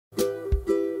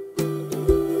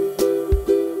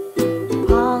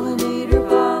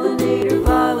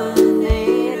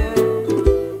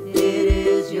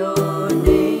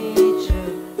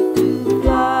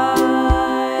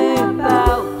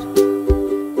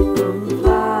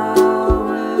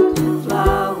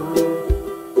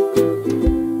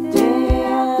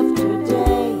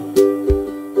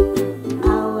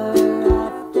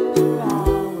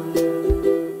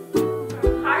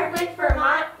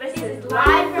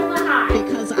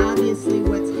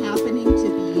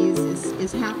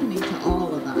happening to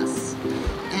all of us.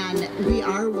 And we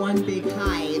are one big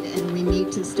hive, and we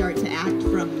need to start to act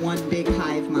from one big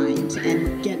hive mind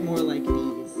and get more like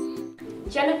bees.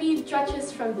 Genevieve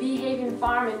Drutchess from Bee Haven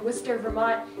Farm in Worcester,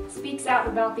 Vermont speaks out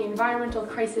about the environmental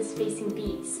crisis facing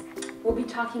bees. We'll be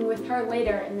talking with her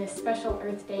later in this special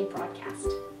Earth Day broadcast.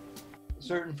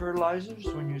 Certain fertilizers,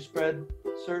 when you spread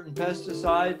certain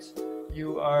pesticides,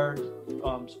 you are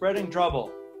spreading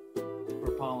trouble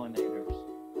for pollinators.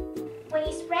 When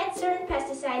you spread certain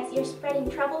pesticides, you're spreading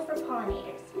trouble for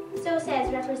pollinators. So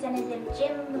says Representative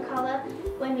Jim McCullough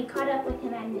when we caught up with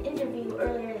him at an interview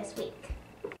earlier this week.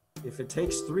 If it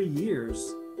takes 3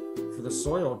 years for the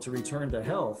soil to return to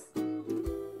health,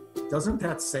 doesn't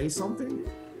that say something?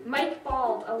 Mike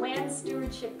Bald, a land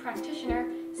stewardship practitioner,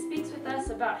 speaks with us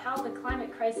about how the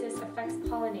climate crisis affects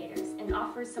pollinators and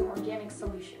offers some organic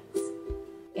solutions.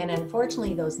 And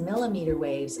unfortunately, those millimeter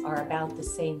waves are about the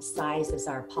same size as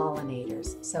our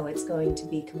pollinators, so it's going to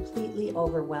be completely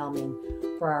overwhelming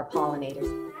for our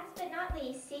pollinators. Last but not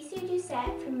least, Cece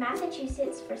Doucette from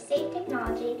Massachusetts for Safe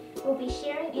Technology will be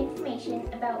sharing information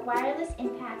about wireless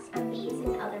impacts on bees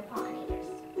and other pollinators.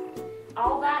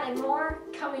 All that and more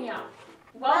coming up.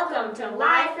 Welcome to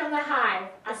Live from the Hive,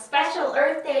 a special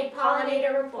Earth Day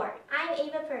pollinator report. I'm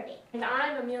Ava Purdy. And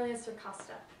I'm Amelia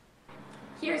Surcosta.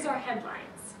 Here's our headlines.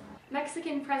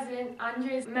 Mexican President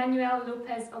Andres Manuel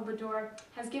Lopez Obrador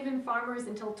has given farmers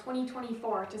until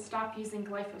 2024 to stop using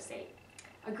glyphosate.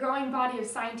 A growing body of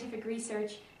scientific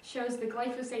research shows the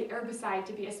glyphosate herbicide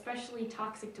to be especially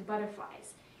toxic to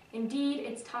butterflies. Indeed,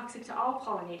 it's toxic to all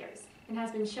pollinators and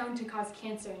has been shown to cause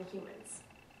cancer in humans.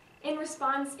 In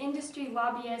response, industry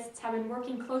lobbyists have been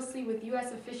working closely with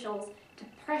U.S. officials to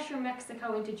pressure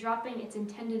Mexico into dropping its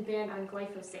intended ban on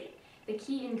glyphosate, the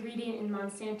key ingredient in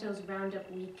Monsanto's Roundup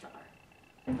weed killer.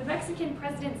 The Mexican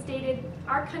president stated,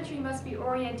 "Our country must be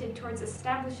oriented towards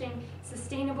establishing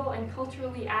sustainable and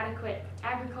culturally adequate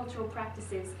agricultural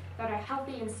practices that are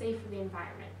healthy and safe for the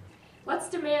environment. Let's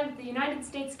demand that the United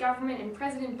States government and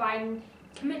President Biden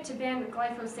commit to ban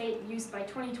glyphosate use by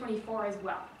 2024 as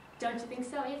well." Don't you think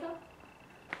so, Ava?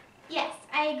 Yes,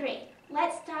 I agree.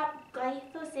 Let's stop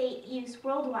glyphosate use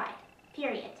worldwide,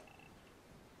 period.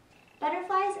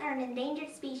 Butterflies are an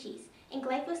endangered species, and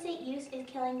glyphosate use is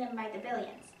killing them by the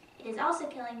billions. It is also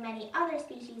killing many other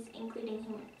species, including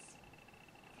humans.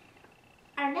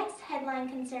 Our next headline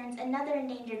concerns another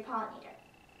endangered pollinator,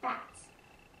 bats.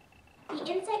 The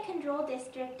Insect Control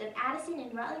District of Addison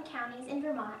and Rutland counties in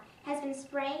Vermont has been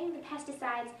spraying the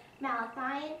pesticides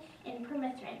malathion and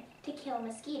permethrin to kill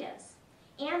mosquitoes.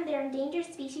 And their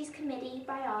Endangered Species Committee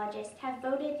biologists have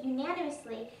voted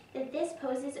unanimously that this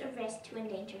poses a risk to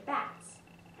endangered bats.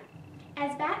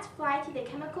 As bats fly through the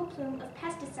chemical plume of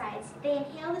pesticides, they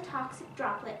inhale the toxic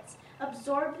droplets,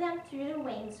 absorb them through their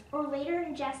wings, or later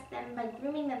ingest them by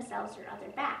grooming themselves or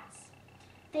other bats.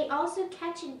 They also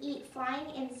catch and eat flying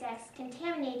insects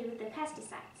contaminated with the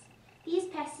pesticides. These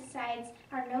pesticides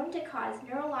are known to cause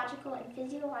neurological and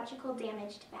physiological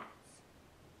damage to bats.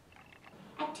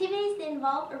 Activities that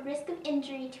involve a risk of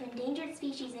injury to endangered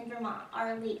species in Vermont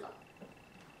are illegal.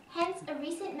 Hence, a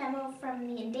recent memo from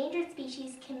the Endangered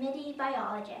Species Committee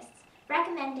biologists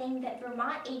recommending that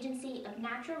Vermont Agency of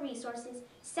Natural Resources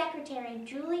Secretary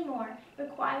Julie Moore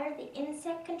require the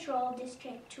Insect Control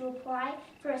District to apply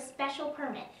for a special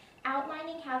permit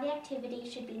outlining how the activity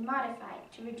should be modified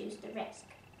to reduce the risk.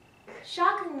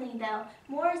 Shockingly, though,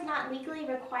 Moore is not legally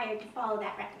required to follow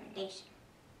that recommendation.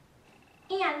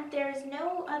 And there is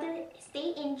no other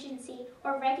state agency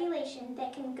or regulation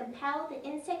that can compel the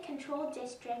Insect Control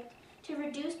District to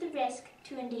reduce the risk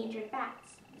to endangered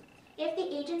bats. If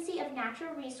the Agency of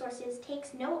Natural Resources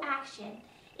takes no action,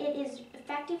 it is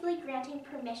effectively granting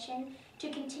permission to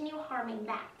continue harming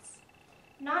bats.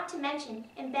 Not to mention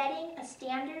embedding a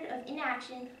standard of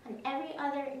inaction on every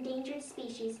other endangered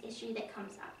species issue that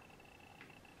comes up.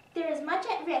 There is much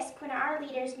at risk when our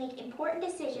leaders make important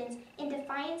decisions in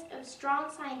defiance of strong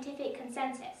scientific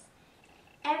consensus.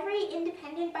 Every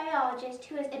independent biologist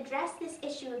who has addressed this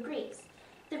issue agrees.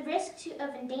 The risk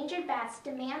of endangered bats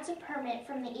demands a permit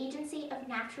from the Agency of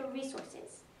Natural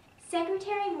Resources.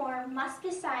 Secretary Moore must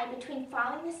decide between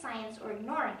following the science or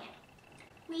ignoring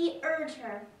it. We urge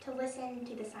her to listen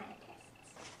to the scientists.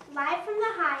 Live from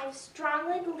the Hive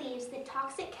strongly believes that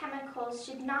toxic chemicals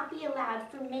should not be allowed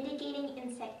for mitigating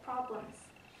insect problems.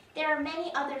 There are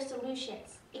many other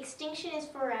solutions. Extinction is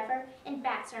forever, and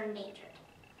bats are endangered.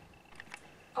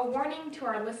 A warning to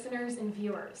our listeners and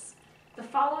viewers. The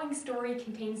following story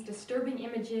contains disturbing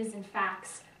images and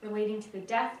facts relating to the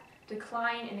death,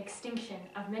 decline, and extinction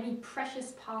of many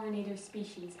precious pollinator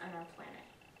species on our planet.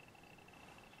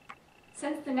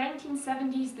 Since the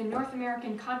 1970s, the North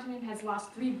American continent has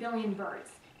lost 3 billion birds,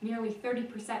 nearly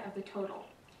 30% of the total.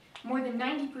 More than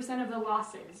 90% of the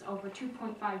losses, over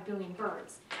 2.5 billion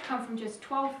birds, come from just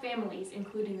 12 families,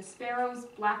 including the sparrows,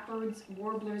 blackbirds,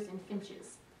 warblers, and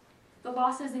finches. The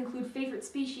losses include favorite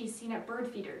species seen at bird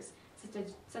feeders,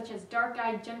 such as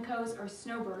dark-eyed juncos or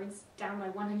snowbirds, down by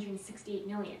 168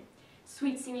 million,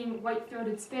 sweet-singing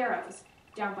white-throated sparrows,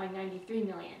 down by 93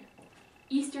 million,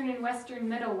 eastern and western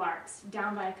meadowlarks,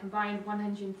 down by a combined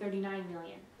 139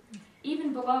 million.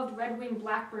 Even beloved red-winged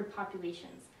blackbird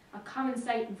populations, a common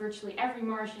sight in virtually every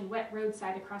marsh and wet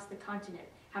roadside across the continent,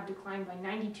 have declined by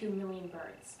 92 million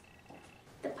birds.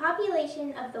 The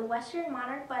population of the western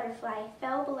monarch butterfly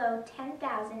fell below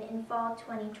 10,000 in fall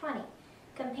 2020,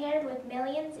 compared with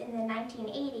millions in the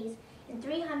 1980s and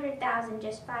 300,000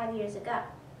 just 5 years ago.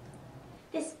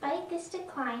 Despite this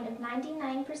decline of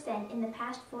 99% in the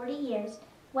past 40 years,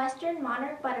 western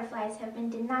monarch butterflies have been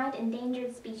denied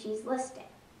endangered species listing.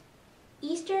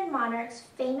 Eastern monarchs,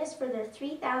 famous for their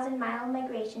 3,000-mile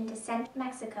migration to central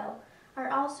Mexico,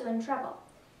 are also in trouble.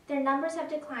 Their numbers have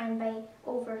declined by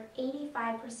over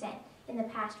 85% in the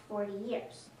past 40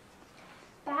 years.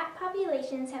 Bat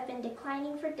populations have been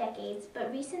declining for decades,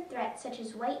 but recent threats such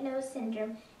as white nose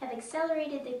syndrome have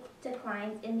accelerated the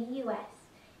declines in the U.S.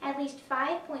 At least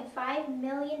 5.5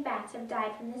 million bats have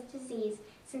died from this disease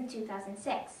since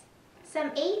 2006.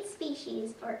 Some 8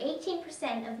 species, or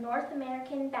 18% of North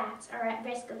American bats, are at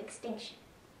risk of extinction.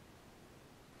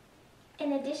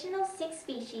 An additional 6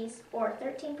 species, or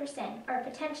 13%, are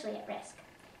potentially at risk,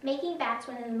 making bats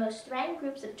one of the most threatened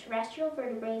groups of terrestrial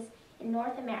vertebrates in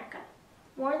North America,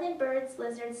 more than birds,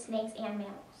 lizards, snakes, and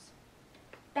mammals.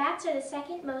 Bats are the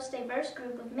second most diverse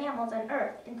group of mammals on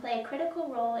Earth and play a critical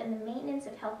role in the maintenance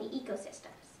of healthy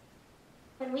ecosystems.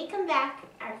 When we come back,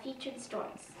 our featured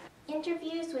stories.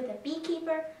 Interviews with a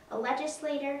beekeeper, a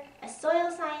legislator, a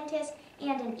soil scientist,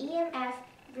 and an EMF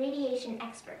radiation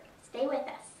expert. Stay with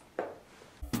us.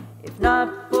 If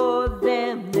not for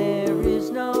them, there is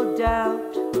no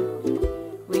doubt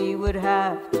we would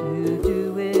have to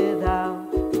do without.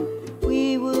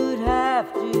 We would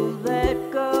have to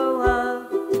let go of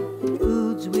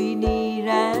foods we need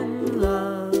and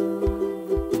love.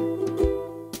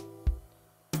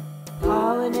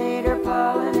 Pollinator,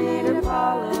 pollinator,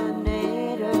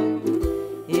 pollinator,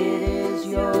 it is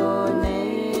your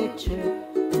nature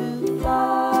to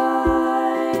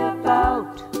fly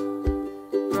about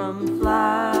from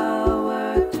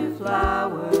flower to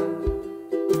flower,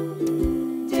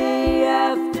 day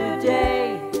after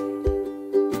day,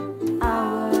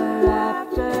 hour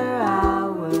after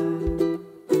hour.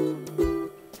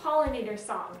 Pollinator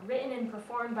Song, written and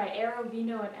performed by Arrow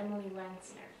Vino and Emily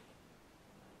Lansner.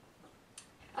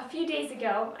 A few days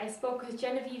ago, I spoke with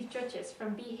Genevieve Drutches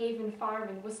from Bee Haven Farm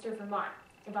in Worcester, Vermont,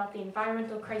 about the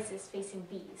environmental crisis facing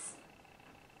bees.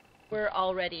 We're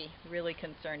already really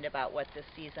concerned about what this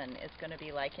season is going to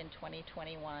be like in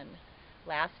 2021.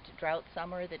 Last drought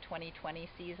summer, the 2020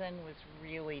 season, was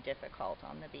really difficult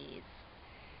on the bees.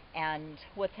 And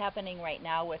what's happening right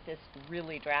now with this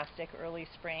really drastic early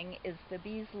spring is the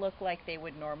bees look like they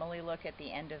would normally look at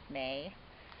the end of May,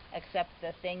 except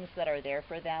the things that are there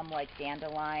for them, like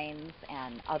dandelions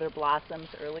and other blossoms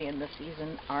early in the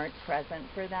season, aren't present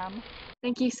for them.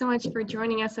 Thank you so much for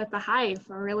joining us at the Hive.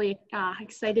 We're really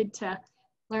excited to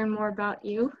learn more about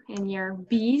you and your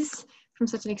bees from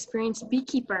such an experienced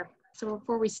beekeeper. So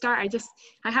before we start,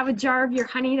 I have a jar of your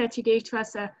honey that you gave to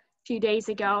us a few days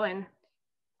ago, and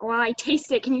while I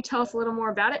taste it, can you tell us a little more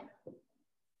about it?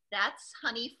 That's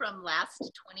honey from last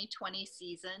 2020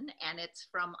 season, and it's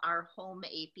from our home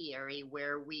apiary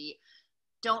where we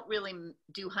don't really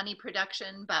do honey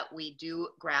production, but we do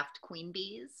graft queen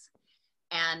bees.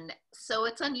 And so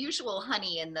it's unusual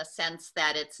honey in the sense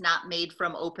that it's not made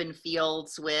from open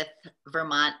fields with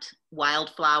Vermont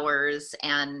wildflowers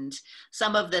and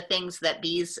some of the things that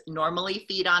bees normally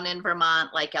feed on in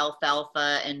Vermont, like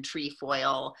alfalfa and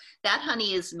trefoil. That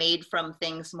honey is made from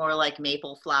things more like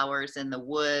maple flowers in the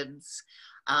woods,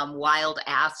 wild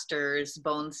asters,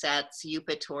 bonesets,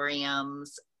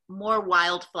 eupatoriums, more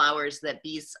wildflowers that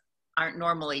bees aren't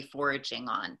normally foraging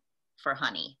on for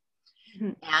honey.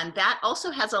 And that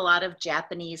also has a lot of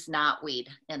Japanese knotweed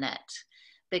in it.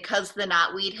 Because the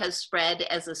knotweed has spread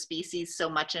as a species so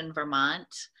much in Vermont,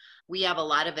 we have a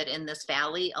lot of it in this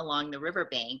valley along the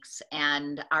riverbanks,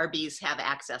 and our bees have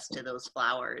access to those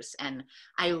flowers. And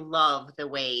I love the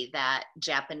way that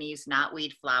Japanese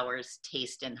knotweed flowers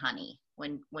taste in honey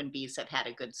when bees have had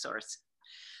a good source.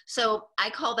 So I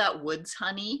call that woods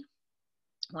honey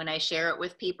when I share it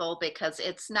with people, because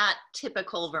it's not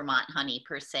typical Vermont honey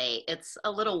per se. It's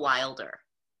a little wilder.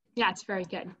 Yeah, it's very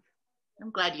good.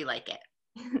 I'm glad you like it.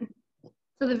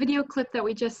 So the video clip that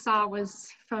we just saw was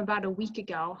from about a week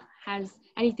ago. Has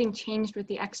anything changed with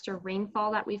the extra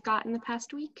rainfall that we've got in the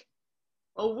past week?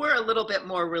 Well, we're a little bit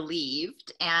more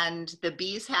relieved, and the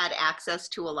bees had access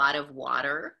to a lot of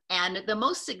water. And the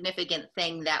most significant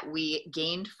thing that we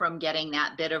gained from getting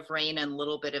that bit of rain and a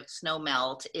little bit of snow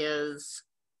melt is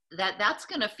that that's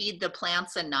going to feed the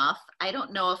plants enough. I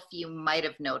don't know if you might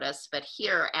have noticed, but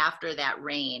here after that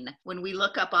rain, when we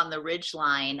look up on the ridge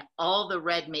line, all the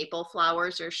red maple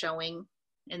flowers are showing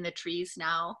in the trees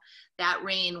now. That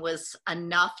rain was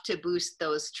enough to boost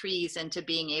those trees into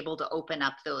being able to open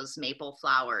up those maple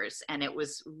flowers. And it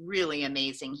was really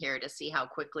amazing here to see how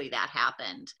quickly that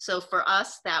happened. So for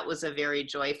us, that was a very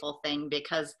joyful thing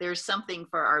because there's something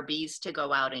for our bees to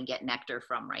go out and get nectar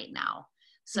from right now.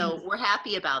 So we're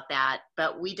happy about that,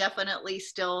 but we definitely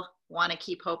still want to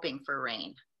keep hoping for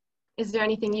rain. Is there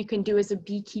anything you can do as a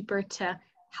beekeeper to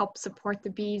help support the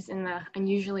bees in the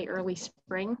unusually early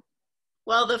spring?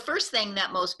 Well, the first thing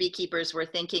that most beekeepers were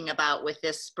thinking about with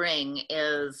this spring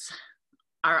is,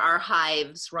 are our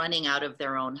hives running out of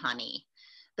their own honey?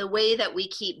 The way that we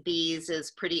keep bees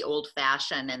is pretty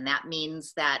old-fashioned, and that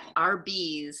means that our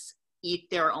bees eat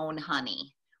their own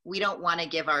honey. We don't want to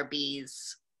give our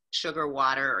bees sugar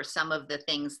water or some of the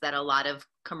things that a lot of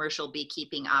commercial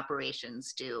beekeeping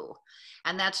operations do.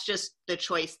 And that's just the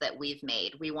choice that we've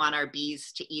made. We want our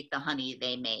bees to eat the honey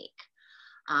they make.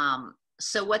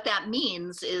 So what that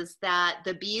means is that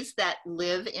the bees that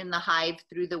live in the hive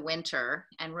through the winter,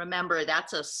 and remember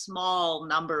that's a small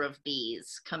number of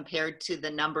bees compared to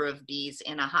the number of bees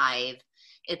in a hive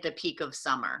at the peak of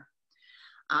summer.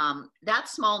 That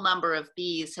small number of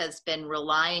bees has been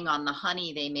relying on the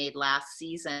honey they made last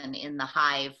season in the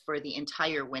hive for the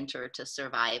entire winter to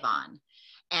survive on.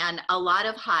 And a lot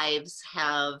of hives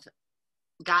have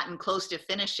gotten close to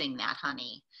finishing that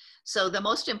honey. So the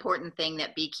most important thing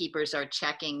that beekeepers are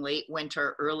checking late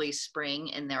winter, early spring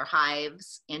in their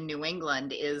hives in New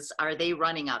England is, are they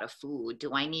running out of food?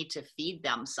 Do I need to feed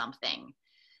them something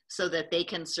so that they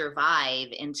can survive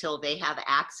until they have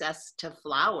access to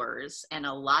flowers, and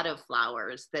a lot of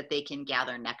flowers that they can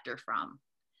gather nectar from?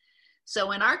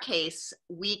 So in our case,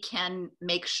 we can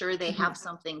make sure they have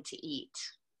something to eat.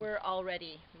 We're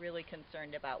already really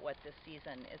concerned about what this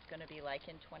season is going to be like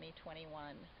in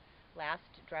 2021. Last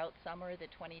drought summer, the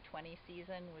 2020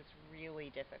 season, was really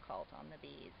difficult on the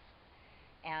bees.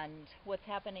 And what's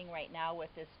happening right now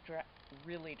with this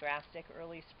really drastic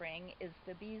early spring is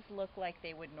the bees look like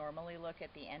they would normally look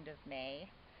at the end of May,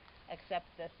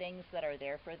 except the things that are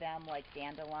there for them, like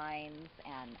dandelions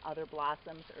and other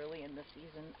blossoms early in the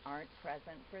season, aren't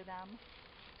present for them.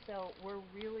 So we're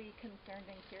really concerned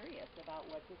and curious about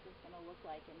what this is going to look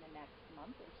like in the next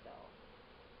month or so.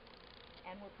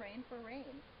 And we're praying for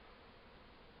rain.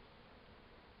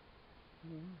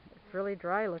 Yeah, it's really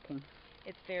dry looking.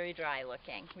 It's very dry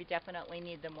looking. We definitely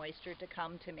need the moisture to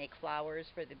come to make flowers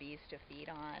for the bees to feed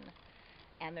on.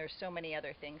 And there's so many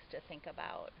other things to think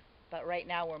about. But right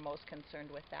now we're most concerned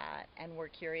with that. And we're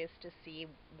curious to see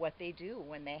what they do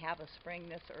when they have a spring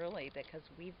this early, because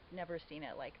we've never seen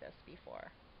it like this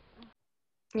before.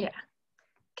 Yeah.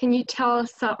 Can you tell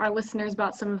us, our listeners,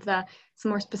 about some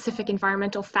more specific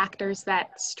environmental factors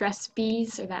that stress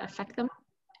bees or that affect them?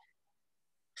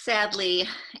 Sadly,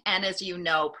 and as you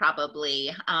know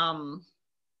probably,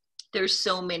 there's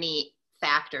so many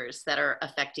factors that are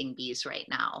affecting bees right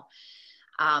now.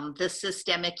 The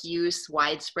systemic use,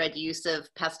 widespread use of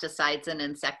pesticides and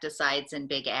insecticides in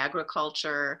big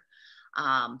agriculture,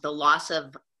 the loss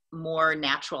of more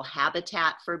natural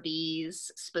habitat for bees,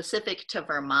 specific to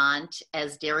Vermont,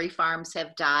 as dairy farms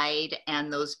have died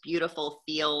and those beautiful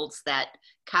fields that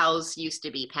cows used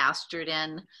to be pastured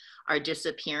in are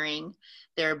disappearing.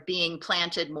 They're being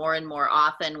planted more and more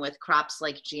often with crops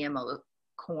like GMO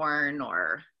corn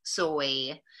or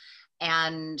soy,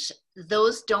 and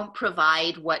those don't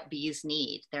provide what bees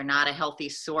need. They're not a healthy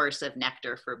source of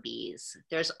nectar for bees.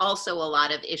 There's also a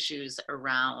lot of issues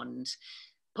around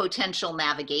potential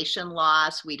navigation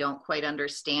loss. We don't quite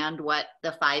understand what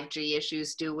the 5G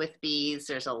issues do with bees.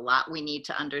 There's a lot we need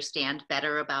to understand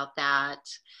better about that.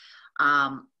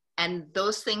 And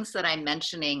those things that I'm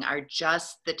mentioning are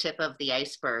just the tip of the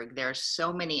iceberg. There are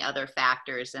so many other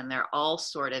factors, and they're all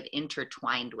sort of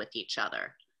intertwined with each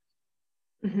other.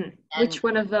 Mm-hmm. Which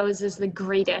one of those is the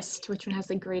greatest? Which one has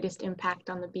the greatest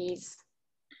impact on the bees?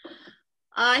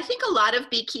 I think a lot of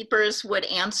beekeepers would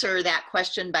answer that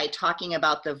question by talking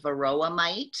about the varroa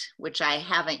mite, which I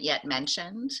haven't yet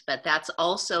mentioned, but that's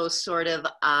also sort of,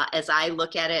 as I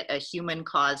look at it, a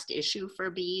human-caused issue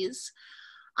for bees.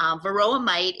 Varroa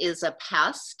mite is a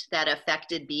pest that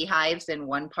affected beehives in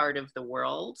one part of the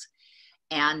world.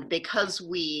 And because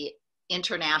we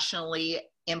internationally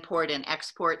import and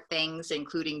export things,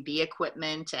 including bee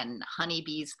equipment and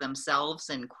honeybees themselves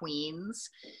and queens,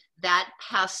 that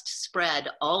pest spread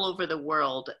all over the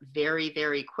world very,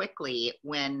 very quickly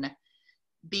when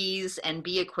bees and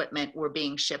bee equipment were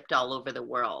being shipped all over the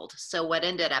world. So what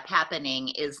ended up happening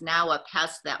is now a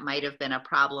pest that might have been a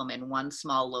problem in one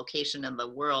small location in the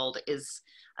world is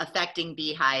affecting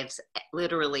beehives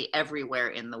literally everywhere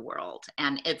in the world.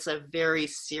 And it's a very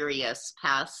serious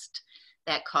pest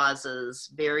that causes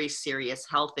very serious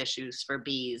health issues for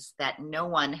bees that no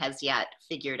one has yet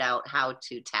figured out how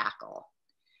to tackle.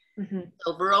 Mm-hmm.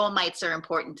 So varroa mites are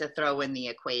important to throw in the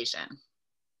equation.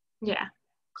 Yeah.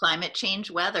 Climate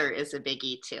change weather is a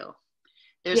biggie too.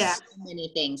 There's so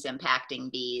many things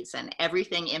impacting bees, and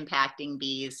everything impacting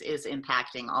bees is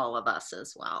impacting all of us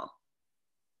as well.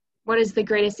 What is the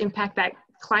greatest impact that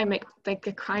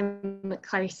the climate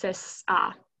crisis,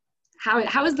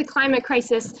 how is the climate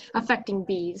crisis affecting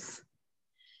bees?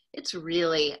 It's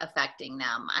really affecting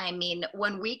them. I mean,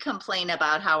 when we complain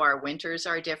about how our winters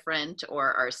are different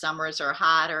or our summers are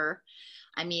hotter,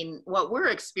 I mean, what we're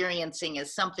experiencing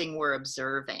is something we're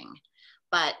observing.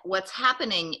 But what's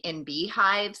happening in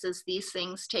beehives as these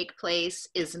things take place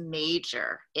is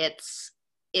major. It's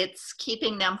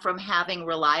keeping them from having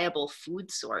reliable food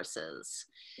sources.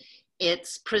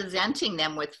 It's presenting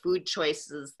them with food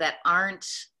choices that aren't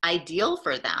ideal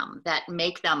for them, that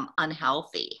make them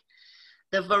unhealthy.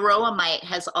 The varroa mite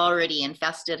has already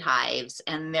infested hives,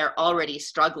 and they're already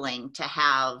struggling to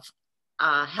have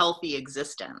a healthy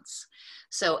existence.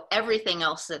 So everything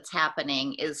else that's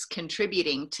happening is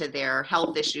contributing to their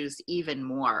health issues even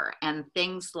more. And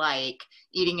things like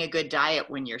eating a good diet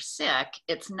when you're sick,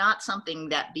 it's not something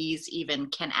that bees even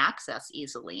can access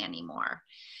easily anymore.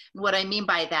 What I mean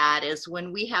by that is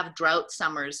when we have drought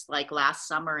summers like last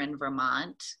summer in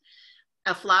Vermont,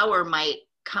 a flower might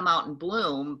come out and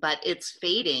bloom, but it's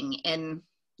fading in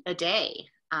a day.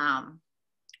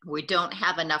 We don't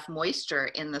have enough moisture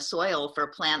in the soil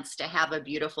for plants to have a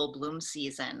beautiful bloom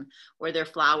season where their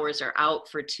flowers are out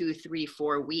for 2, 3,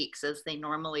 4 weeks as they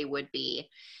normally would be.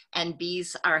 And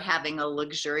bees are having a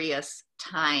luxurious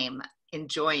time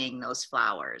enjoying those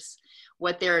flowers.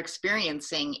 What they're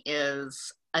experiencing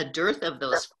is a dearth of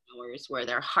those flowers where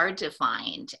they're hard to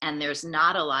find and there's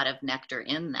not a lot of nectar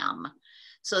in them.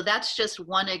 So that's just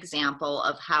one example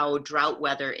of how drought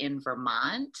weather in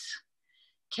Vermont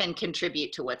can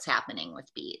contribute to what's happening with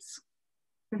bees.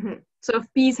 Mm-hmm. So if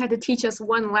bees had to teach us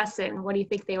one lesson, what do you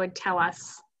think they would tell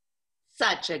us?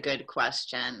 Such a good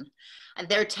question.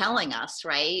 They're telling us,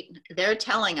 right? They're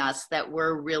telling us that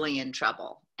we're really in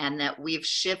trouble and that we've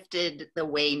shifted the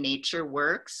way nature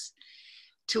works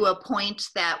to a point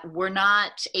that we're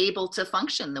not able to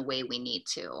function the way we need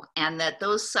to, and that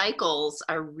those cycles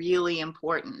are really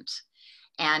important.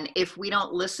 And if we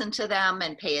don't listen to them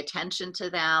and pay attention to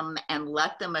them and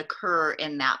let them occur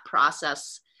in that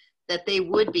process that they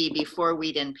would be before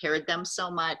we'd impaired them so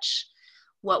much,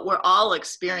 what we're all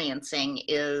experiencing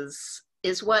is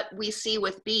what we see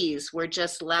with bees. We're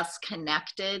just less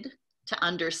connected to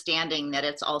understanding that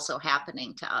it's also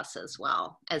happening to us as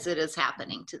well as it is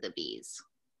happening to the bees.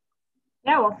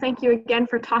 Yeah, well, thank you again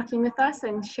for talking with us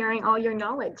and sharing all your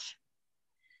knowledge.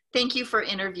 Thank you for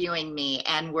interviewing me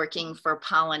and working for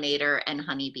pollinator and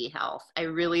honeybee health. I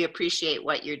really appreciate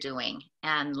what you're doing,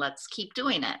 and let's keep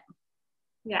doing it.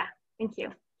 Yeah, thank you.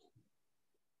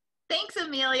 Thanks,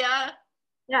 Amelia.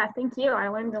 Yeah, thank you. I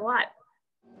learned a lot.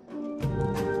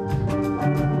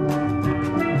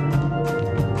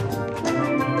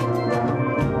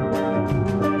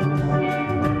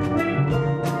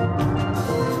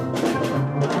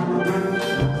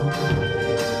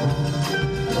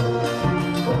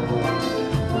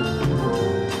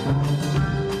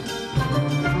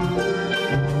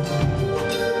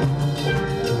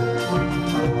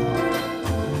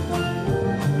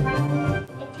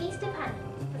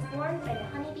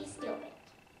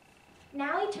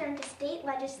 Now we turn to State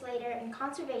Legislator and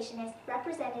Conservationist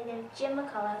Representative Jim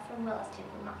McCullough from Williston,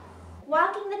 Vermont.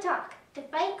 Walking the talk to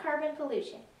fight carbon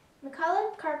pollution.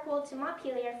 McCullough carpooled to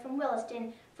Montpelier from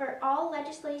Williston for all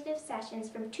legislative sessions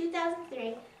from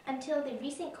 2003 until the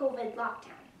recent COVID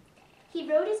lockdown. He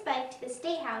rode his bike to the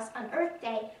State House on Earth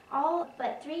Day all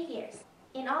but 3 years.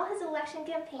 In all his election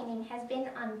campaigning has been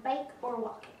on bike or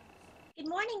walking. Good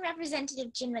morning,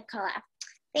 Representative Jim McCullough.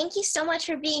 Thank you so much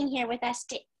for being here with us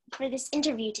for this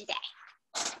interview today.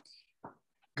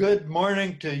 Good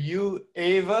morning to you,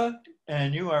 Ava,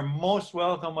 and you are most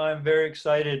welcome. I'm very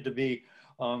excited to be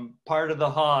part of the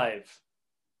HIVE.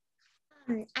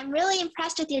 I'm really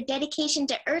impressed with your dedication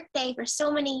to Earth Day for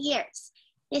so many years.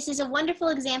 This is a wonderful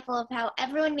example of how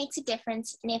everyone makes a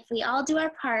difference, and if we all do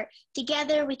our part,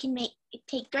 together we can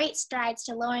take great strides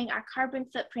to lowering our carbon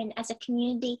footprint as a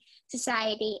community,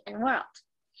 society, and world.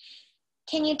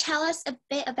 Can you tell us a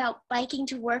bit about biking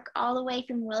to work all the way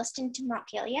from Williston to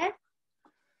Montpelier?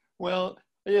 Well,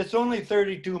 it's only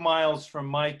 32 miles from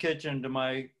my kitchen to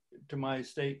my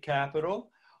state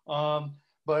capital,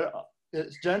 but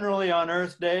it's generally on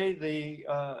Earth Day the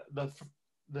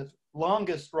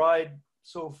longest ride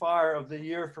so far of the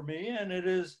year for me, and it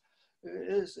is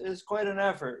quite an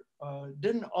effort.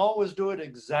 Didn't always do it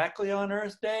exactly on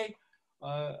Earth Day.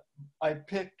 I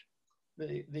picked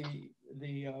the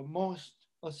most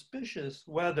auspicious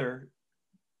weather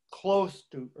close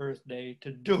to Earth Day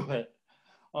to do it.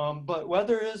 But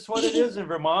weather is what it is in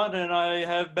Vermont, and I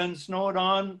have been snowed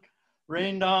on,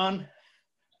 rained on,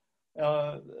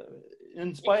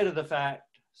 in spite of the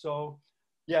fact. So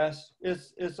yes,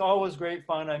 it's always great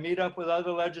fun. I meet up with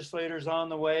other legislators on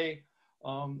the way,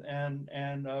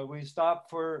 and we stop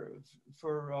for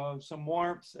some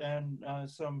warmth and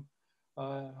some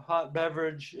hot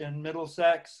beverage in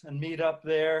Middlesex and meet up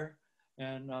there,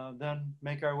 and then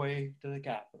make our way to the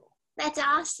Capitol. That's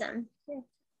awesome.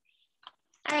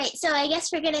 All right, so I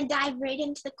guess we're gonna dive right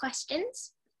into the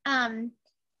questions.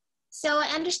 So I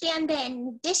understand that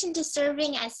in addition to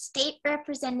serving as state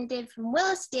representative from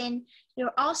Williston,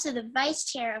 you're also the vice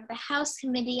chair of the House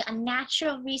Committee on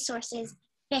Natural Resources,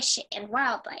 Fish, and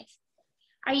Wildlife.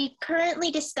 Are you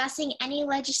currently discussing any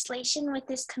legislation with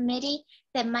this committee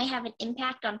that might have an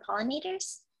impact on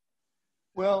pollinators?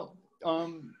 Well,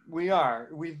 we are.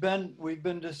 We've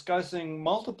been discussing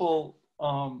multiple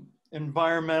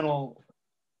environmental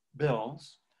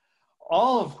bills,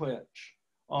 all of which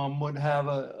would have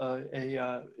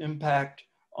a impact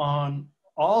on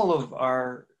all of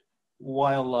our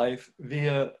wildlife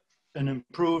via an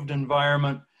improved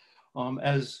environment,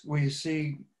 as we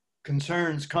see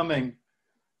concerns coming,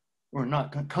 or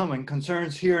not coming,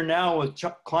 concerns here now with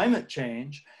climate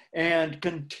change, and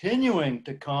continuing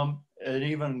to come at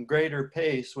even greater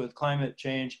pace with climate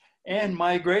change and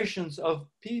migrations of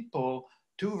people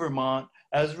to Vermont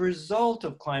as a result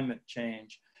of climate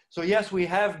change. So yes, we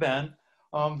have been.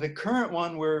 The current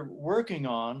one we're working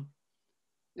on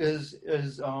is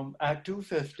Act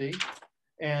 250,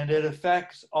 and it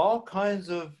affects all kinds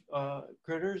of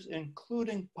critters,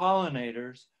 including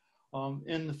pollinators,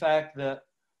 in the fact that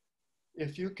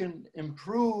if you can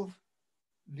improve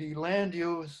the land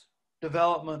use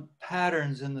development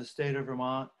patterns in the state of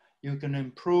Vermont, you can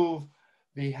improve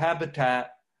the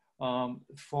habitat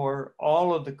for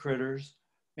all of the critters,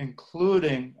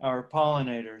 including our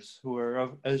pollinators, who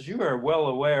are, as you are well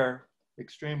aware,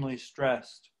 extremely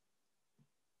stressed.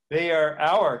 They are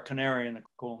our canary in the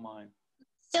coal mine.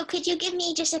 So could you give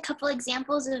me just a couple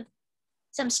examples of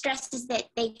some stresses that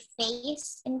they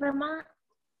face in Vermont?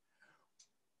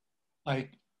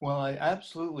 Well, I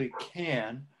absolutely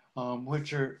can,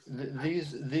 which are,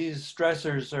 these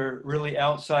stressors are really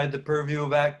outside the purview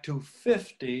of Act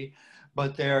 250,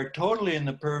 but they are totally in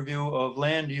the purview of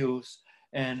land use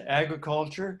and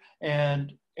agriculture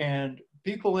and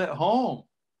people at home,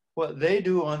 what they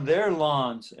do on their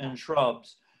lawns and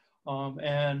shrubs.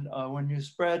 When you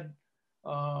spread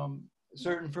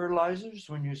certain fertilizers,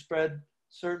 when you spread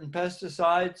certain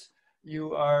pesticides,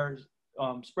 you are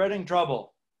spreading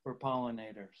trouble for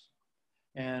pollinators.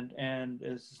 And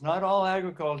it's not all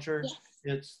agriculture,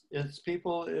 yes. It's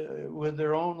people with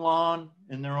their own lawn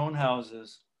in their own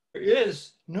houses. There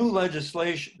is new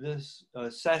legislation this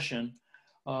session,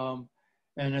 and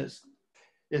it's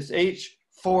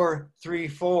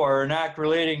H434, an act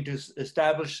relating to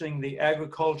establishing the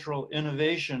Agricultural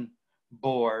Innovation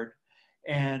Board,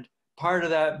 and part of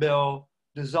that bill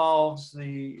dissolves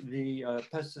the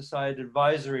Pesticide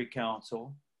Advisory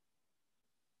Council.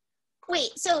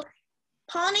 Wait, so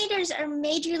pollinators are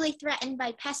majorly threatened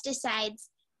by pesticides.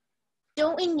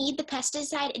 Don't we need the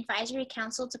Pesticide Advisory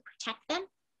Council to protect them?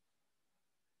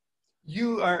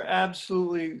 You are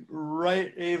absolutely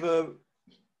right, Ava.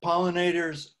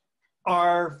 Pollinators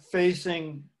are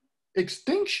facing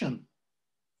extinction.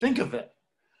 Think of it.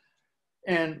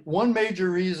 And one major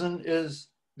reason is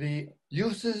the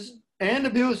uses and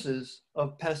abuses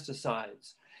of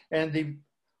pesticides. And the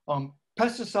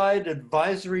Pesticide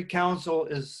Advisory Council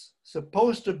is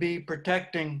supposed to be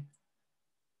protecting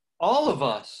all of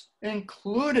us,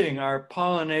 including our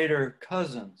pollinator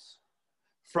cousins,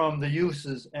 from the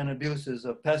uses and abuses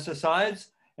of pesticides,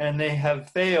 and they have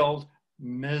failed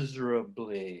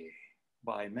miserably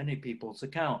by many people's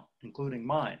account, including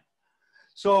mine.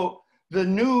 So the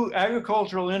new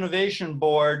Agricultural Innovation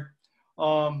Board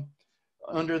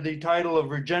under the title of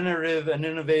Regenerative and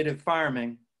Innovative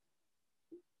Farming,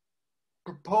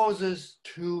 proposes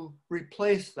to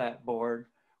replace that board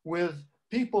with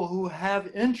people who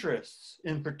have interests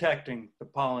in protecting the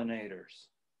pollinators,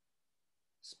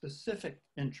 specific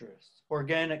interests,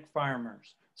 organic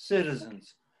farmers,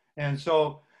 citizens. And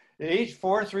so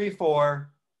H434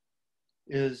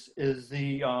 is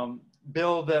the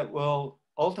bill that will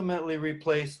ultimately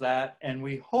replace that, and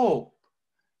we hope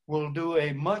will do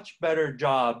a much better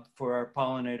job for our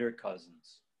pollinator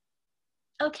cousins.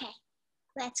 Okay,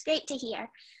 that's great to hear.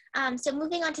 So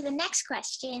moving on to the next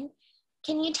question,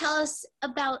 can you tell us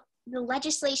about the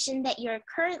legislation that you're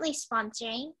currently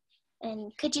sponsoring?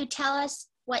 And could you tell us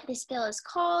what this bill is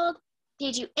called?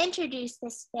 Did you introduce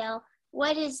this bill?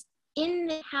 What is in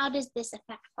the, how does this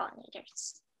affect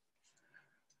pollinators?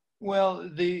 Well,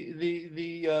 the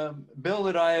bill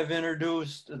that I have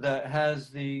introduced that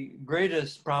has the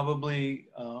greatest probably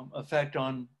effect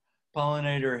on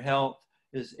pollinator health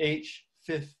is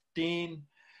H15,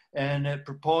 and it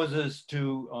proposes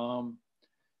to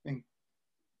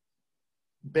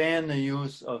ban the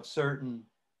use of certain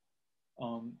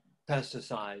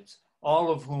pesticides,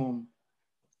 all of whom,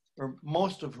 or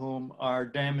most of whom, are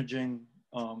damaging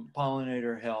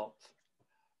pollinator health.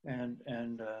 And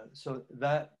so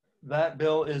that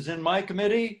bill is in my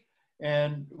committee,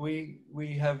 and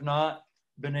we have not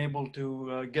been able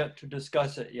to get to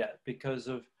discuss it yet because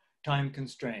of time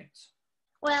constraints.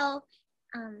 Well,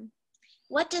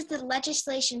 what does the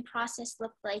legislation process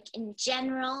look like in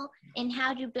general, and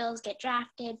how do bills get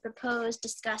drafted, proposed,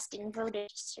 discussed, and voted?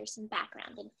 Just for some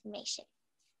background information.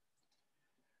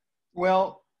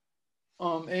 Well,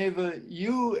 Ava,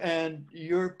 you and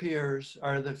your peers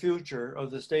are the future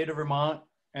of the state of Vermont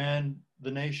and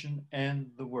the nation and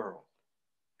the world.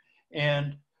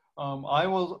 And I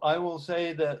will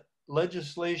say that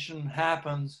legislation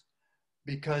happens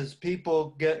because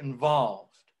people get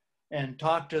involved and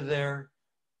talk to their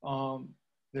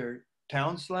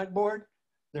town select board,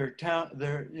 their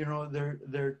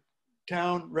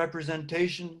town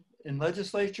representation in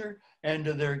legislature, and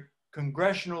to their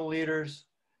congressional leaders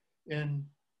in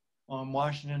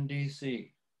Washington,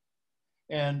 D.C.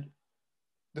 And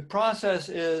the process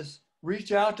is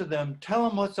reach out to them, tell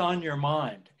them what's on your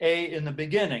mind, in the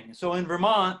beginning. So in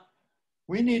Vermont,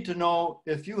 we need to know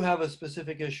if you have a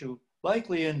specific issue,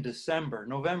 likely in December,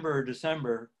 November or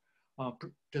December,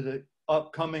 to the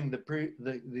upcoming,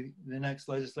 the next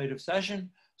legislative session,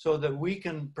 so that we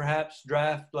can perhaps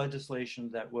draft legislation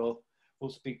that will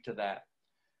speak to that.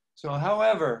 So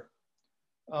however,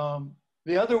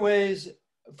 the other ways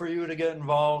for you to get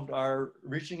involved are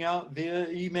reaching out via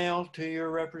email to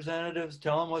your representatives,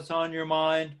 tell them what's on your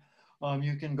mind.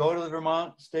 You can go to the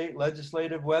Vermont State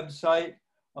Legislative website,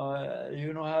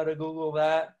 you know how to Google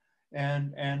that,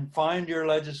 and find your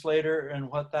legislator and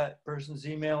what that person's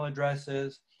email address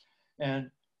is.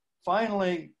 And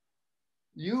finally,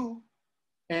 you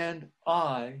and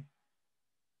I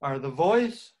are the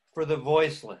voice for the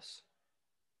voiceless.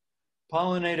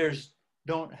 Pollinators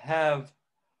don't have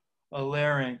a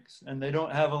larynx, and they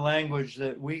don't have a language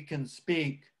that we can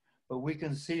speak, but we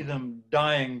can see them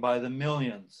dying by the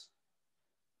millions.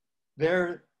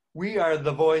 We are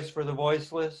the voice for the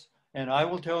voiceless, and I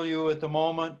will tell you at the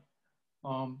moment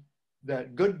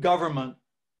that good government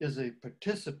is a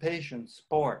participation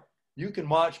sport. You can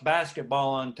watch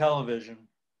basketball on television,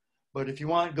 but if you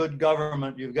want good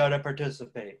government, you've got to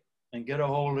participate and get a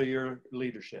hold of your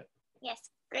leadership. Yes,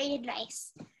 great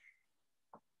advice.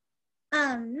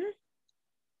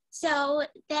 So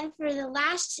then for the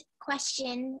last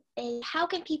question is, how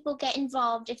can people get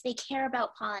involved if they care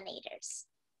about pollinators?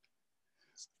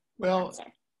 Well,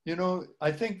 you know,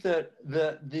 I think that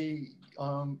the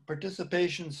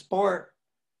participation sport,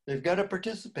 they've got to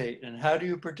participate. And how do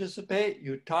you participate?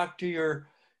 You talk to your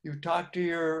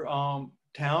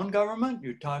town government,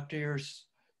 you talk to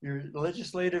your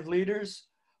legislative leaders,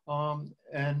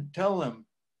 and tell them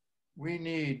we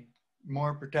need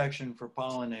more protection for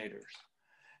pollinators.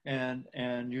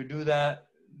 And you do that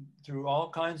through all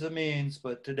kinds of means,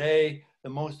 but today the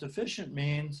most efficient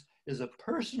means is a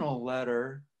personal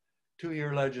letter to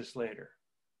your legislator.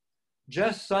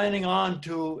 Just signing on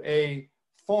to a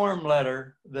form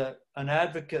letter that an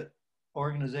advocate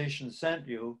organization sent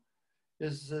you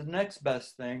is the next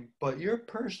best thing, but your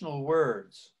personal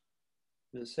words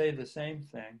that say the same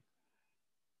thing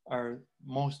are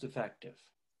most effective.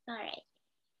 All right.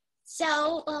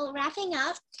 So, well, wrapping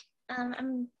up,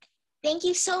 thank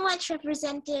you so much,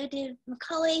 Representative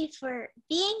McCulley, for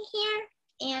being here.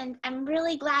 And I'm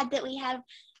really glad that we have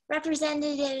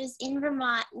representatives in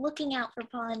Vermont looking out for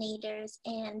pollinators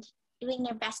and doing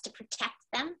their best to protect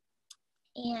them.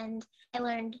 And I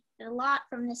learned a lot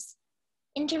from this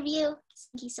interview.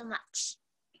 Thank you so much.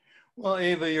 Well,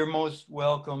 Ava, you're most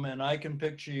welcome, and I can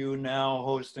picture you now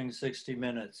hosting 60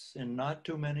 Minutes in not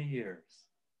too many years.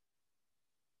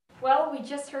 Well, we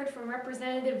just heard from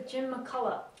Representative Jim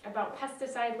McCullough about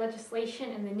pesticide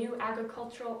legislation and the new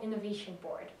Agricultural Innovation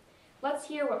Board. Let's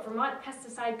hear what Vermont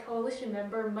Pesticide Coalition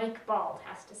member Mike Bald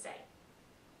has to say.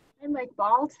 I'm Mike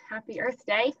Bald. Happy Earth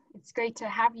Day. It's great to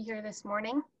have you here this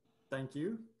morning. Thank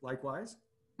you. Likewise.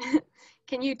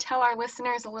 Can you tell our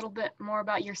listeners a little bit more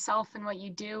about yourself and what you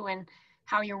do and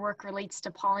how your work relates to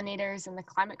pollinators and the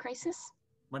climate crisis?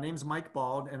 My name's Mike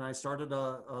Bald, and I started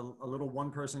a little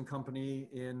one-person company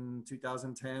in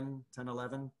 2010,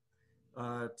 11,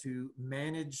 to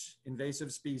manage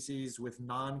invasive species with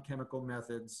non-chemical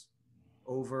methods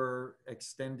over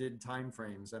extended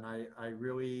timeframes. And I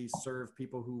really serve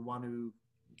people who want to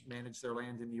manage their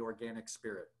land in the organic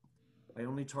spirit. I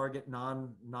only target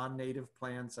non-native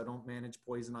plants. I don't manage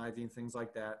poison ivy and things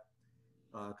like that,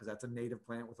 because that's a native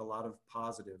plant with a lot of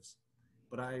positives.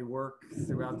 But I work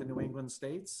throughout the New England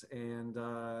states, and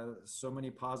so many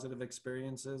positive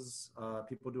experiences.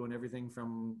 People doing everything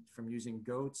from using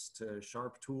goats to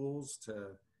sharp tools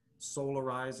to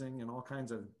solarizing and all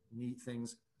kinds of neat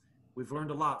things. We've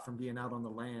learned a lot from being out on the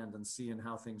land and seeing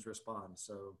how things respond.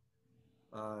 So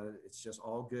it's just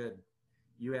all good.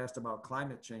 You asked about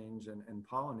climate change and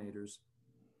pollinators.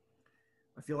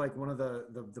 I feel like one of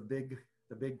the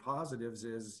big positives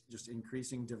is just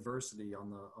increasing diversity on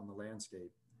the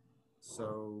landscape.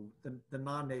 So the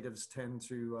non-natives tend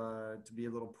to be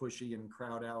a little pushy and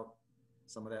crowd out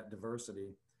some of that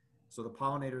diversity. So the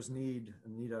pollinators need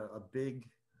a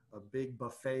big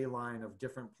buffet line of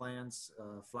different plants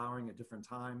flowering at different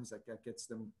times that gets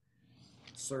them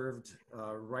served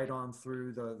right on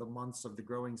through the months of the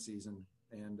growing season.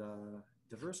 And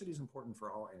diversity is important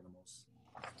for all animals.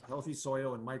 Healthy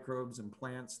soil and microbes and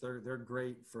plants, they're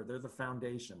great they're the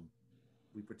foundation.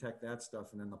 We protect that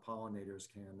stuff, and then the pollinators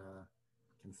can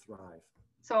thrive.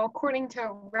 So according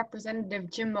to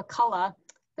Representative Jim McCullough,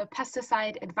 the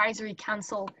Pesticide Advisory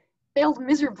Council failed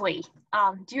miserably.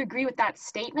 Do you agree with that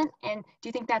statement? And do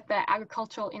you think that the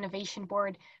Agricultural Innovation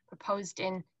Board proposed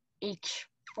in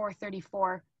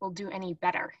H434 will do any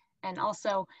better? And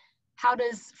also, how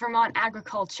does Vermont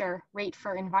agriculture rate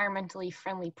for environmentally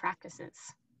friendly practices?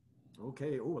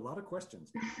 Okay, a lot of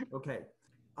questions. Okay,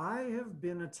 I have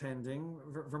been attending,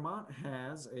 Vermont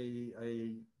has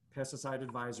a pesticide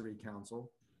advisory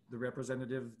council. The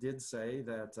representative did say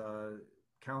that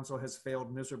council has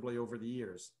failed miserably over the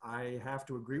years. I have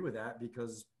to agree with that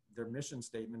because their mission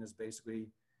statement is basically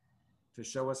to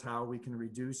show us how we can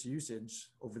reduce usage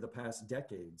over the past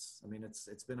decades. I mean,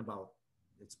 it's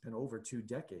been over 2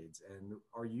 decades, and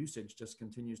our usage just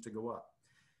continues to go up.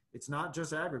 It's not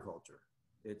just agriculture.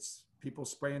 It's people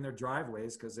spraying their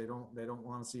driveways because they don't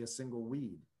want to see a single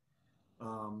weed.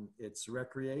 It's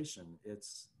recreation.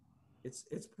 It's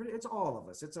all of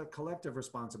us. It's a collective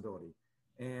responsibility.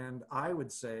 And I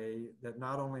would say that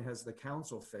not only has the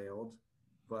council failed,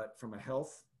 but from a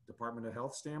Department of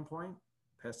Health standpoint,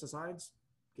 pesticides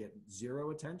get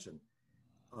zero attention.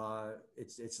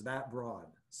 It's that broad.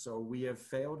 So we have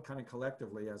failed kind of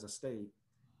collectively as a state,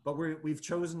 but we've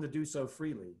chosen to do so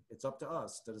freely. It's up to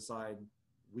us to decide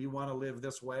we want to live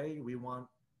this way. We want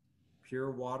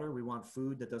pure water. We want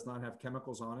food that does not have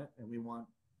chemicals on it. And we want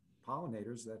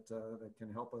pollinators that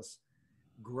can help us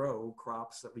grow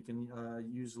crops that we can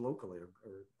use locally.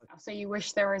 So you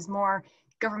wish there was more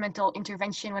governmental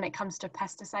intervention when it comes to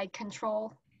pesticide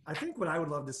control? I think what I would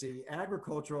love to see,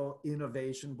 Agricultural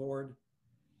Innovation Board.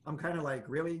 I'm kind of like,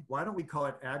 really? Why don't we call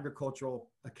it Agricultural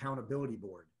Accountability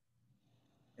Board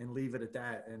and leave it at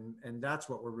that? And that's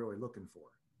what we're really looking for.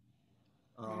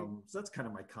 So that's kind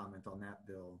of my comment on that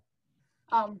bill.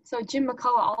 So Jim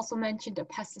McCullough also mentioned a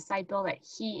pesticide bill that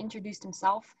he introduced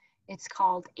himself. It's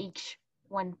called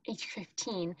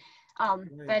H15,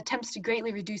 that attempts to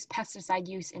greatly reduce pesticide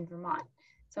use in Vermont.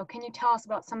 So can you tell us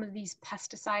about some of these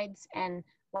pesticides and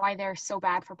why they're so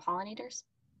bad for pollinators?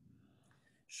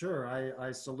 Sure,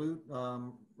 I salute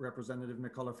Representative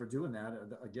McCullough for doing that.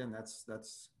 Again,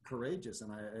 that's courageous,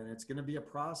 and it's going to be a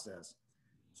process.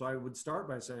 So I would start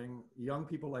by saying, young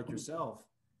people like yourself,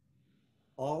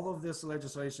 all of this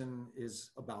legislation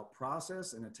is about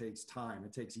process, and it takes time.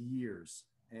 It takes years.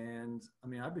 And I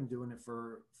mean, I've been doing it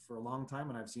for a long time,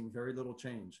 and I've seen very little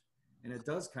change. And it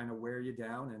does kind of wear you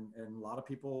down, and a lot of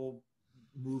people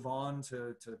move on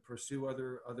to pursue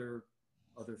other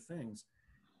things.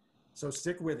 So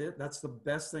stick with it. That's the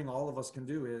best thing all of us can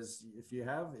do is if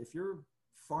you're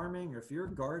farming, if you're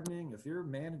gardening, if you're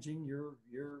managing your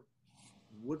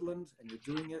woodland and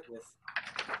you're doing it with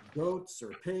goats or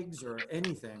pigs or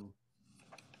anything,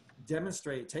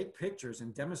 demonstrate, take pictures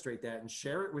and demonstrate that and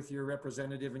share it with your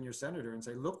representative and your senator and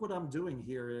say, look what I'm doing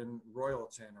here in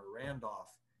Royalton or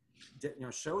Randolph.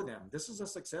 Show them this is a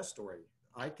success story.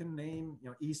 I can name,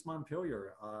 East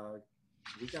Montpelier.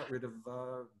 We got rid of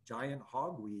giant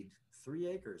hogweed, 3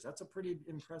 acres. That's a pretty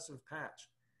impressive patch.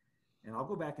 And I'll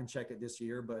go back and check it this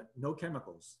year, but no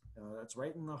chemicals. That's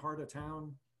right in the heart of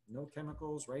town. No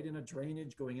chemicals, right in a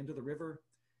drainage going into the river.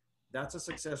 That's a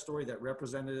success story that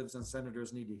representatives and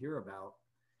senators need to hear about.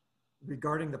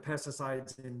 Regarding the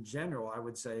pesticides in general, I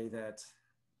would say that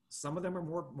some of them are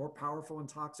more powerful and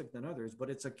toxic than others, but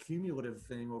it's a cumulative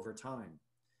thing over time.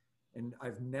 And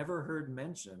I've never heard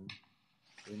mentioned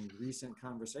in recent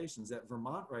conversations that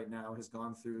Vermont right now has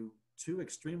gone through 2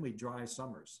 extremely dry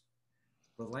summers.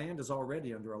 The land is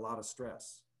already under a lot of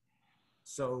stress.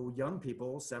 So young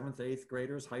people, 7th, 8th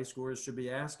graders, high schoolers should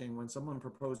be asking when someone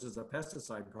proposes a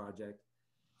pesticide project,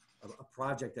 a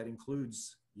project that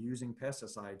includes using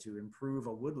pesticide to improve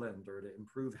a woodland or to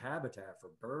improve habitat for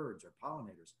birds or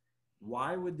pollinators,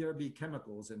 why would there be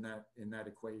chemicals in that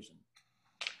equation?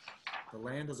 The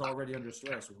land is already under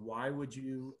stress. Why would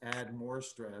you add more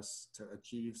stress to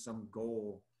achieve some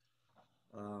goal?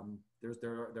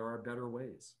 There are better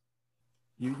ways.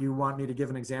 You want me to give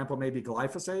an example, maybe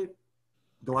glyphosate?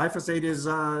 Glyphosate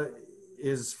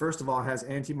is first of all, has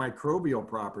antimicrobial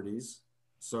properties.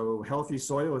 So healthy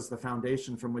soil is the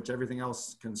foundation from which everything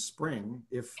else can spring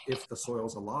if the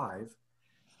soil's alive.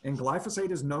 And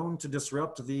glyphosate is known to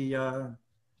disrupt the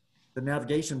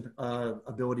navigation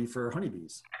ability for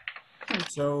honeybees.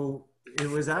 So it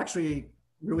was actually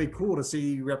really cool to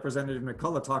see Representative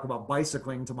McCullough talk about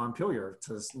bicycling to Montpelier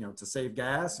to save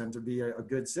gas and to be a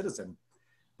good citizen.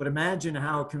 But imagine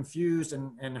how confused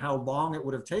and how long it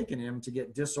would have taken him to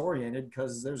get disoriented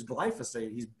because there's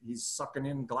glyphosate. He's sucking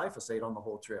in glyphosate on the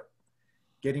whole trip.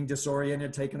 Getting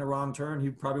disoriented, taking a wrong turn,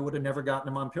 he probably would have never gotten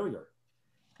to Montpelier.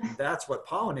 And that's what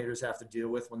pollinators have to deal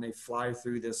with when they fly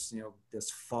through this,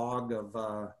 this fog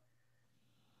of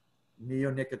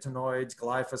neonicotinoids,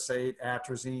 glyphosate,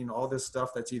 atrazine, all this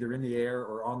stuff that's either in the air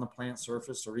or on the plant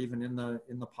surface or even in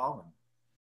the pollen.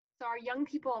 So are young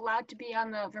people allowed to be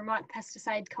on the Vermont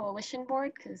Pesticide Coalition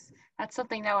Board? Because that's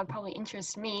something that would probably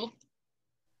interest me.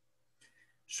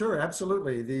 Sure,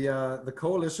 absolutely. The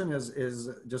coalition is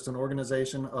just an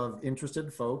organization of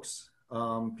interested folks,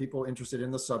 people interested in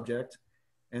the subject,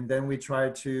 and then we try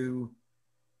to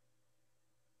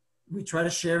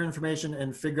share information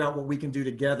and figure out what we can do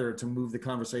together to move the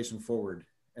conversation forward.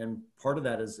 And part of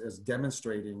that is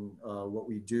demonstrating what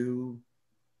we do,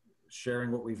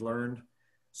 sharing what we've learned.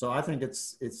 So I think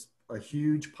it's a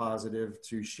huge positive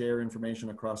to share information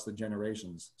across the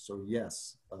generations. So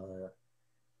yes,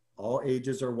 all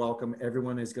ages are welcome.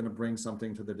 Everyone is going to bring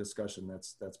something to the discussion.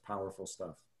 That's powerful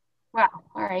stuff. Wow.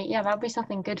 All right. Yeah, that'll be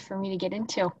something good for me to get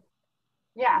into.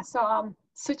 Yeah. So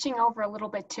switching over a little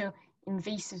bit to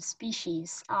invasive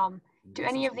species. Do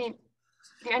any of the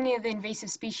invasive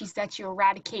species that you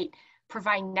eradicate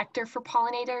provide nectar for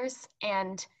pollinators?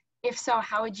 And if so,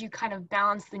 how would you kind of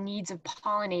balance the needs of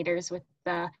pollinators with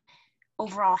the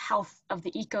overall health of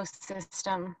the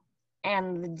ecosystem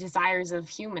and the desires of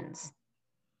humans?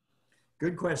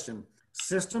 Good question.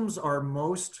 Systems are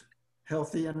most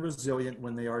healthy and resilient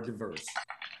when they are diverse.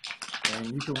 And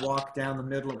you can walk down the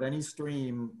middle of any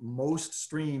stream, most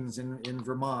streams in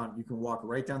Vermont, you can walk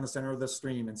right down the center of the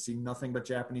stream and see nothing but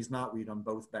Japanese knotweed on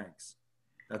both banks.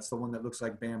 That's the one that looks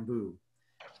like bamboo.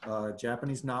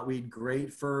 Japanese knotweed,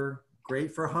 great for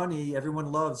honey.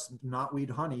 Everyone loves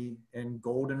knotweed honey and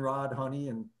goldenrod honey.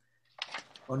 And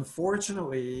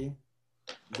unfortunately,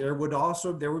 there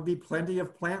would be plenty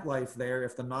of plant life there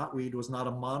if the knotweed was not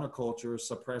a monoculture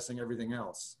suppressing everything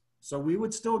else. So we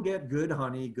would still get good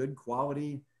honey, good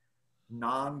quality,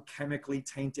 non-chemically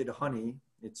tainted honey.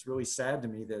 It's really sad to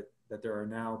me that there are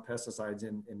now pesticides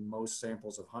in most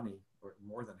samples of honey, or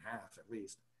more than half at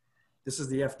least. This is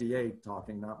the FDA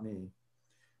talking, not me.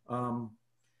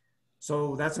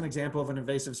 So that's an example of an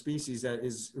invasive species that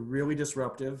is really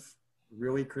disruptive,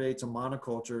 really creates a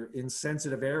monoculture in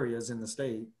sensitive areas in the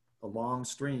state, along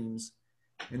streams.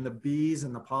 And the bees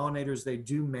and the pollinators, they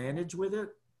do manage with it,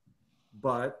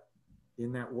 but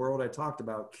in that world I talked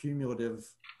about, cumulative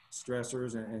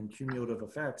stressors and cumulative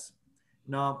effects,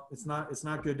 no, it's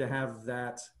not good to have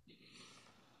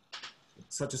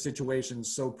such a situation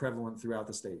so prevalent throughout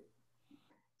the state.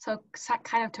 So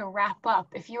kind of to wrap up,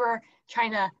 if you were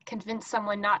trying to convince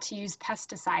someone not to use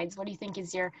pesticides, what do you think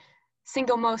is your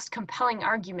single most compelling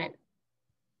argument?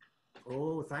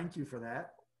 Oh, thank you for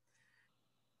that.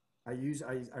 I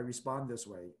respond this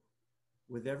way.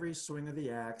 with every swing of the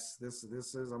axe, this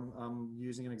is, I'm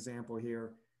using an example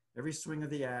here. Every swing of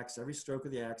the axe, every stroke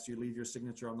of the axe, you leave your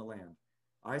signature on the land.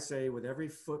 I say with every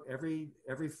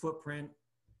footprint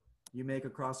you make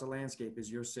across a landscape is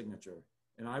your signature.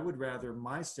 And I would rather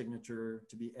my signature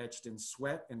to be etched in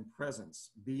sweat and presence,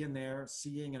 being there,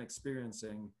 seeing and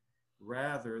experiencing,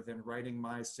 rather than writing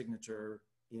my signature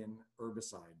in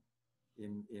herbicide,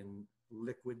 in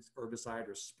liquid herbicide,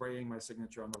 or spraying my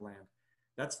signature on the land.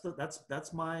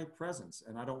 That's my presence,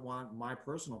 and I don't want my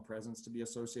personal presence to be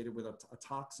associated with a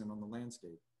toxin on the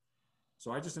landscape.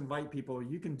 So I just invite people,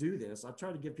 you can do this. I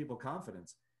try to give people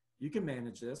confidence. You can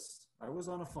manage this. I was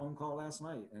on a phone call last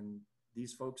night, and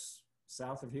these folks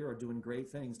south of here are doing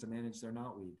great things to manage their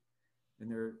knotweed.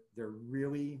 And they're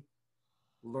really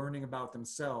learning about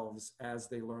themselves as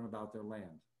they learn about their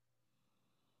land.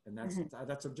 And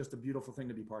that's just a beautiful thing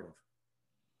to be part of.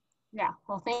 Yeah,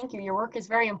 well, thank you. Your work is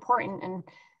very important, and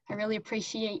I really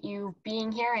appreciate you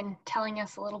being here and telling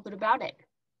us a little bit about it.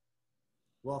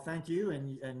 Well, thank you,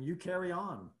 and you carry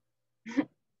on. Do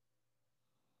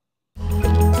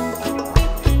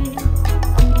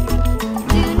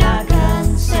not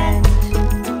consent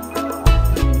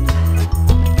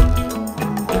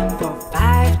for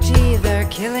 5G. They're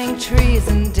killing trees,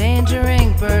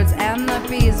 endangering birds and the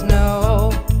bees.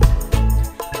 No,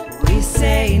 we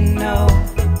say no.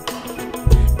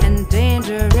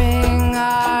 Endangering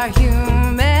our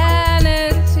humanity.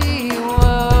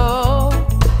 Whoa,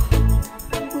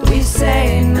 we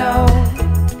say no,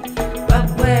 but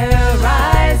we're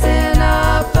rising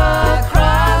up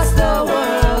across the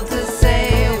world to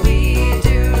say we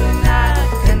do not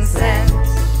consent.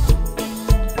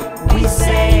 We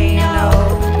say no,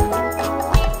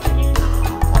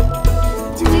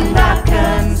 do not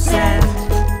consent.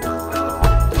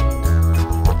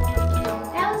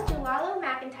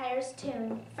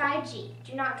 Tune 5G,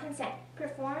 Do Not Consent,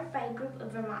 performed by a group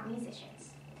of Vermont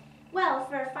musicians. Well,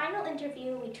 for our final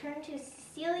interview, we turn to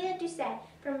Cecilia Doucette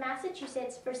from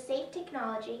Massachusetts for Safe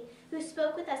Technology, who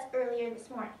spoke with us earlier this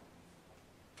morning.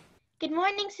 Good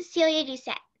morning, Cecilia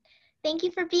Doucette. Thank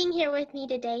you for being here with me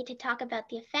today to talk about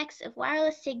the effects of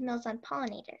wireless signals on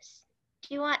pollinators.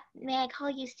 May I call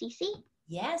you Cece?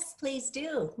 Yes, please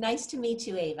do. Nice to meet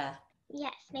you, Ava.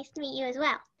 Yes, nice to meet you as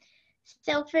well.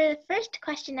 So for the first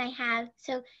question I have,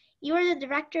 so you are the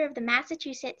director of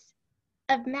Massachusetts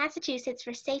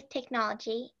for Safe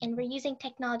Technology, and we're using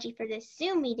technology for this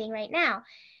Zoom meeting right now.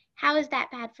 How is that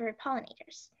bad for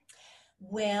pollinators?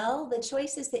 Well, the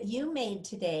choices that you made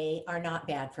today are not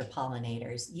bad for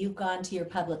pollinators. You've gone to your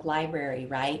public library,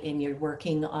 right? And you're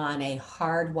working on a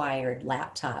hardwired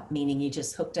laptop, meaning you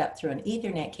just hooked up through an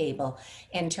Ethernet cable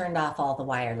and turned off all the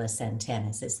wireless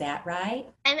antennas. Is that right?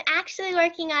 I'm actually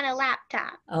working on a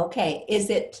laptop. Okay. Is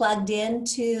it plugged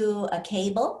into a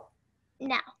cable?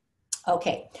 No.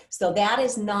 Okay. So that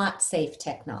is not safe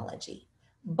technology.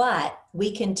 But we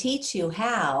can teach you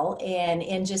how, and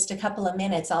in just a couple of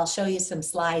minutes, I'll show you some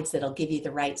slides that'll give you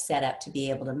the right setup to be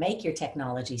able to make your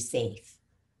technology safe.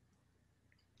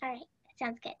 All right,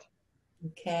 sounds good.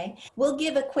 Okay, we'll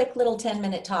give a quick little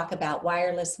 10-minute talk about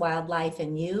wireless wildlife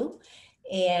and you.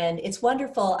 And it's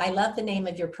wonderful. I love the name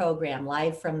of your program,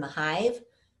 Live from the Hive,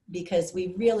 because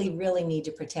we really, really need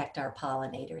to protect our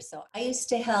pollinators. So I used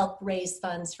to help raise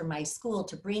funds for my school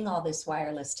to bring all this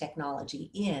wireless technology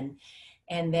in.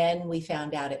 And then we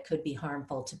found out it could be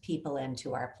harmful to people and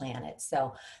to our planet.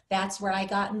 So that's where I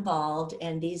got involved.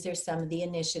 And these are some of the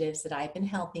initiatives that I've been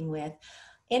helping with.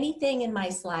 Anything in my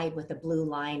slide with a blue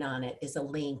line on it is a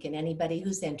link. And anybody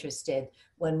who's interested,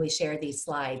 when we share these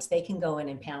slides, they can go in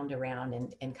and pound around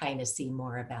and kind of see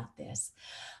more about this.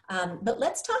 But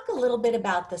let's talk a little bit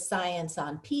about the science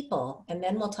on people, and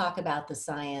then we'll talk about the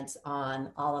science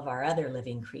on all of our other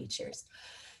living creatures.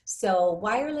 So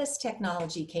wireless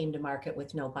technology came to market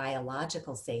with no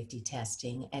biological safety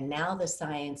testing, and now the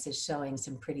science is showing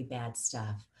some pretty bad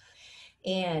stuff.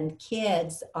 And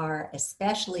kids are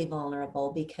especially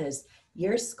vulnerable because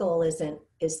your skull isn't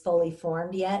fully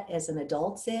formed yet as an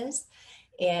adult's is,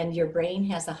 and your brain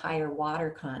has a higher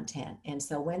water content. And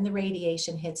so when the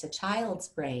radiation hits a child's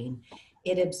brain,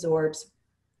 it absorbs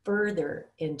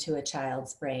further into a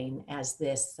child's brain, as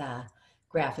this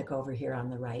graphic over here on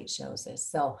the right shows us.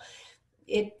 So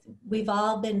we've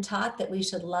all been taught that we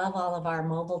should love all of our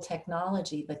mobile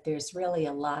technology, but there's really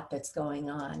a lot that's going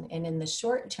on. And in the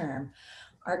short term,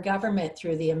 our government,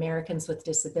 through the Americans with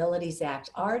Disabilities Act,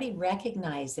 already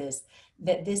recognizes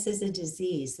that this is a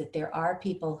disease, that there are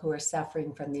people who are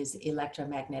suffering from these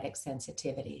electromagnetic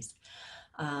sensitivities.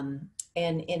 And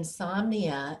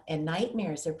insomnia and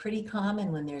nightmares are pretty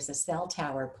common when there's a cell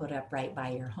tower put up right by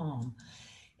your home.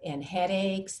 and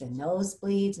headaches and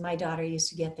nosebleeds. My daughter used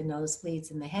to get the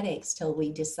nosebleeds and the headaches till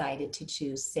we decided to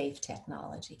choose safe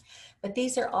technology. But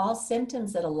these are all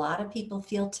symptoms that a lot of people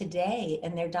feel today,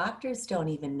 and their doctors don't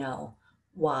even know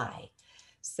why.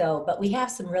 So, but we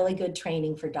have some really good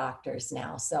training for doctors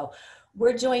now. So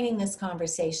we're joining this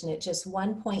conversation at just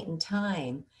one point in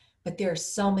time, but there are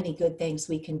so many good things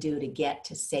we can do to get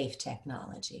to safe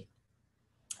technology.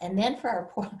 And then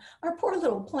for our poor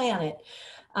little planet,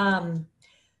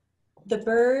 the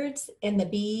birds and the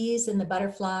bees and the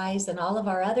butterflies and all of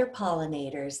our other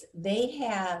pollinators, they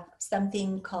have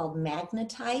something called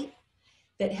magnetite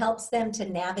that helps them to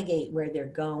navigate where they're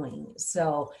going.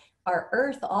 So our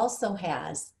Earth also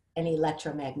has an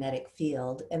electromagnetic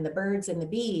field, and the birds and the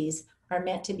bees are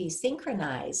meant to be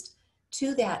synchronized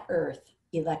to that Earth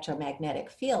electromagnetic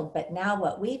field. But now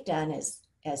what we've done is,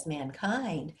 as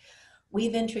mankind,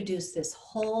 we've introduced this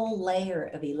whole layer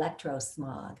of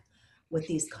electrosmog with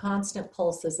these constant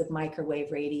pulses of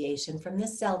microwave radiation from the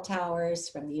cell towers,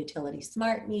 from the utility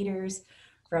smart meters,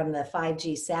 from the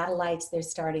 5G satellites they're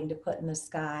starting to put in the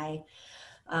sky.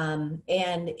 And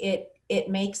it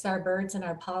makes our birds and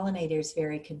our pollinators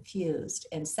very confused.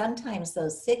 And sometimes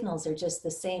those signals are just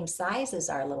the same size as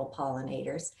our little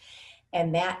pollinators.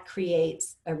 And that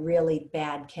creates a really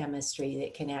bad chemistry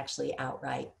that can actually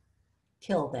outright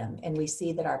kill them. And we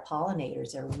see that our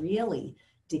pollinators are really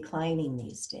declining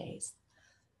these days.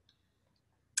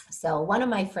 So one of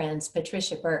my friends,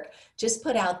 Patricia Burke, just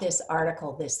put out this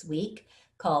article this week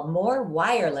called More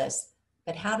Wireless,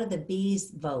 but How Do the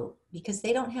Bees Vote? Because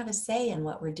they don't have a say in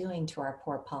what we're doing to our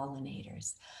poor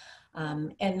pollinators.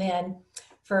 And then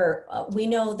we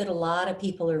know that a lot of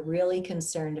people are really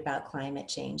concerned about climate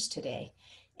change today.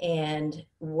 And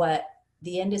what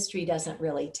the industry doesn't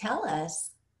really tell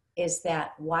us is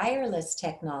that wireless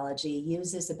technology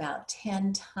uses about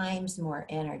 10 times more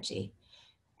energy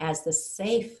as the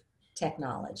safe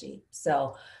technology.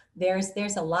 So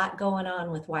there's a lot going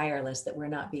on with wireless that we're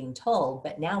not being told,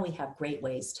 but now we have great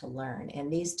ways to learn.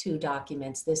 And these two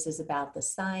documents, this is about the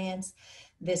science.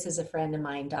 This is a friend of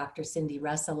mine, Dr. Cindy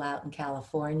Russell out in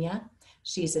California.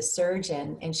 She's a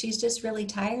surgeon, and she's just really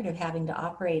tired of having to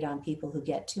operate on people who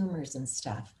get tumors and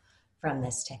stuff from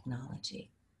this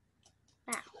technology.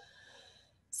 Wow.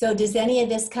 So does any of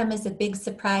this come as a big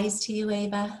surprise to you,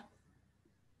 Ava?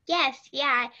 Yes,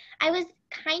 yeah. I was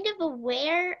kind of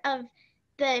aware of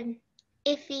the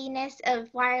iffiness of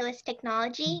wireless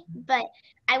technology, but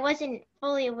I wasn't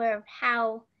fully aware of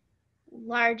how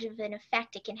large of an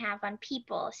effect it can have on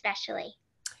people, especially.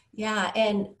 Yeah,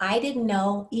 and I didn't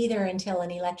know either until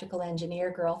an electrical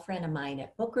engineer girlfriend of mine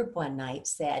at book group one night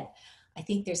said, I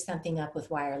think there's something up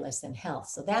with wireless and health.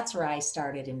 So that's where I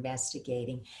started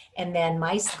investigating. And then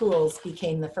my schools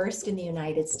became the first in the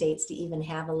United States to even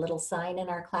have a little sign in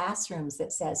our classrooms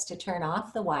that says to turn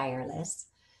off the wireless,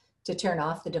 to turn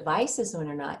off the devices when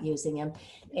we're not using them.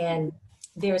 And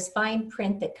there's fine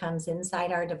print that comes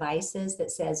inside our devices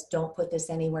that says, don't put this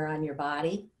anywhere on your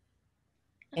body.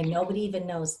 And nobody even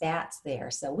knows that's there.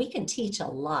 So we can teach a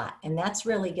lot. And that's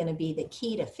really going to be the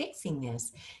key to fixing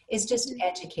this, is just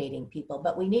educating people.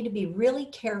 But we need to be really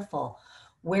careful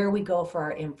where we go for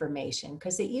our information,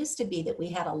 because it used to be that we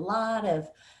had a lot of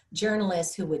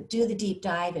journalists who would do the deep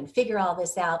dive and figure all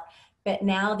this out. But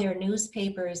now their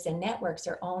newspapers and networks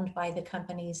are owned by the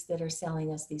companies that are selling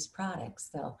us these products.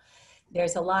 So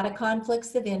there's a lot of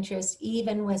conflicts of interest,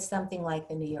 even with something like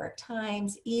the New York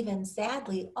Times, even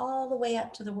sadly, all the way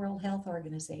up to the World Health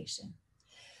Organization.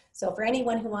 So for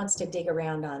anyone who wants to dig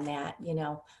around on that, you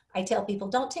know, I tell people,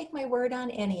 don't take my word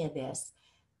on any of this.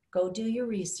 Go do your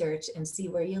research and see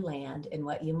where you land and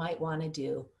what you might want to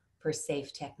do for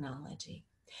safe technology.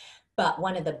 But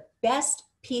one of the best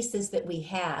pieces that we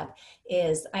have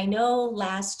is, I know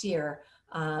last year,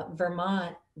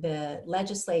 Vermont, the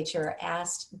legislature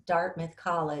asked Dartmouth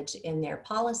College in their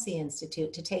policy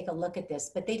institute to take a look at this,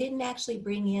 but they didn't actually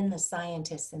bring in the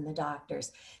scientists and the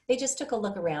doctors. They just took a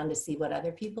look around to see what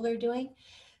other people are doing.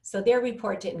 So their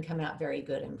report didn't come out very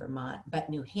good in Vermont, but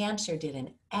New Hampshire did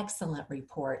an excellent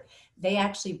report. They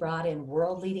actually brought in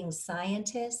world-leading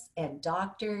scientists and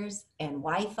doctors and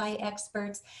Wi-Fi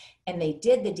experts, and they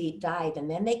did the deep dive,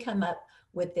 and then they come up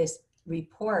with this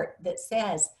report that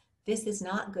says, this is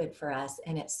not good for us,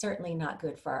 and it's certainly not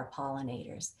good for our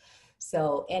pollinators.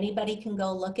 So anybody can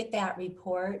go look at that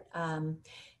report. And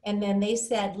then they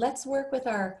said, let's work with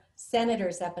our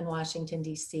senators up in Washington,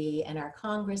 D.C. and our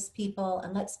Congress people,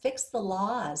 and let's fix the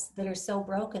laws that are so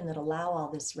broken that allow all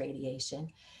this radiation.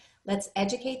 Let's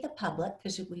educate the public,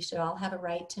 because we should all have a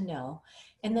right to know.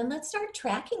 And then let's start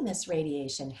tracking this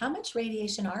radiation. How much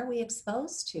radiation are we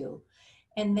exposed to?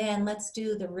 And then let's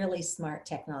do the really smart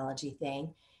technology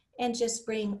thing and just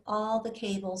bring all the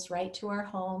cables right to our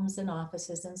homes and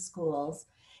offices and schools.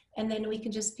 And then we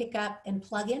can just pick up and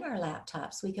plug in our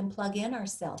laptops. We can plug in our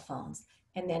cell phones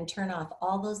and then turn off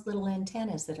all those little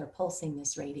antennas that are pulsing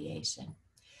this radiation.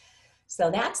 So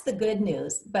that's the good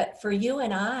news. But for you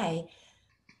and I,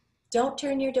 don't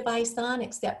turn your device on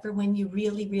except for when you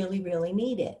really, really, really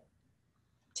need it.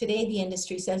 Today, the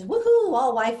industry says, woohoo,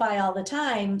 all Wi-Fi all the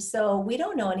time. So we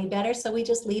don't know any better. So we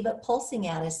just leave it pulsing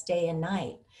at us day and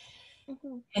night.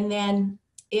 Mm-hmm. And then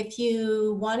if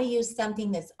you want to use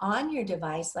something that's on your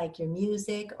device, like your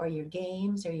music or your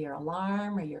games or your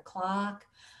alarm or your clock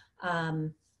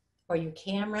or your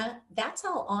camera, that's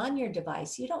all on your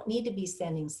device. You don't need to be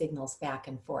sending signals back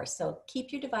and forth. So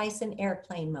keep your device in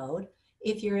airplane mode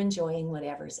if you're enjoying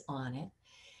whatever's on it.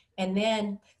 And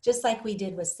then, just like we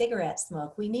did with cigarette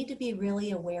smoke, we need to be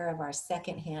really aware of our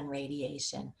secondhand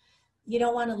radiation. You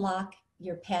don't want to lock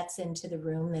your pets into the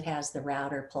room that has the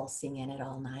router pulsing in it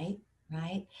all night,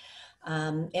 right?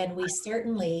 And we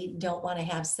certainly don't want to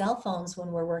have cell phones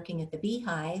when we're working at the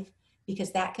beehive,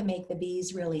 because that can make the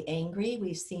bees really angry.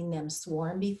 We've seen them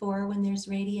swarm before when there's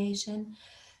radiation.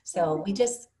 So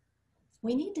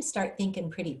we need to start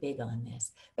thinking pretty big on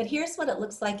this. But here's what it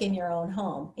looks like in your own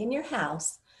home. In your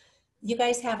house, you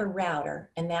guys have a router,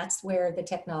 and that's where the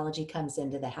technology comes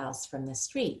into the house from the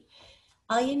street.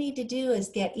 All you need to do is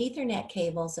get Ethernet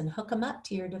cables and hook them up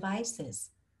to your devices,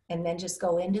 and then just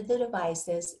go into the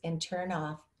devices and turn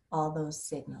off all those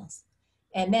signals.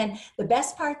 And then the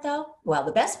best part though, well,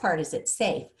 the best part is it's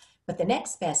safe, but the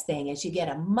next best thing is you get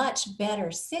a much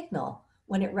better signal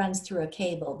when it runs through a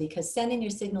cable, because sending your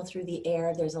signal through the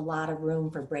air, there's a lot of room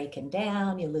for breaking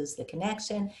down, you lose the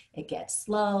connection, it gets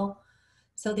slow.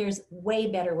 So there's way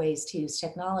better ways to use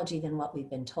technology than what we've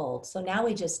been told. So now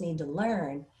we just need to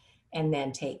learn and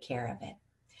then take care of it.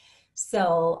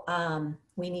 So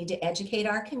we need to educate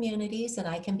our communities, and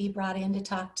I can be brought in to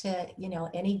talk to, you know,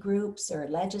 any groups or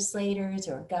legislators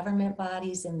or government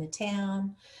bodies in the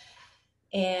town.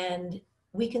 And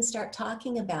we can start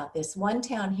talking about this. One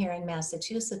town here in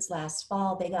Massachusetts last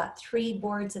fall, they got 3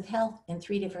 boards of health in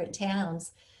 3 different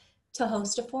towns to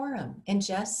host a forum and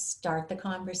just start the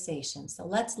conversation. So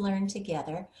let's learn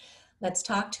together. Let's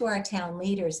talk to our town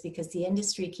leaders, because the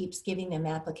industry keeps giving them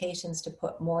applications to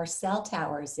put more cell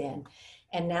towers in.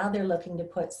 And now they're looking to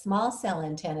put small cell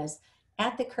antennas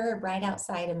at the curb right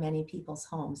outside of many people's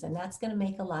homes. And that's going to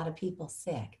make a lot of people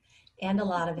sick, and a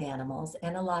lot of animals,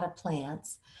 and a lot of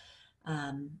plants.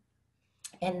 And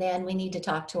then we need to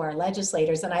talk to our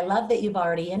legislators. And I love that you've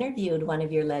already interviewed one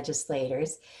of your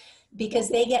legislators, because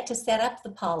they get to set up the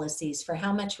policies for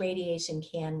how much radiation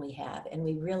can we have, and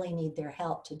we really need their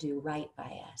help to do right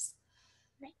by us.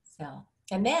 Right. So,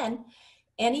 and then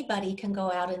anybody can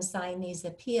go out and sign these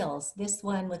appeals. This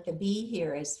one with the bee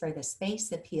here is for the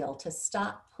space appeal, to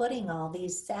stop putting all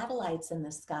these satellites in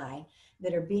the sky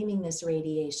that are beaming this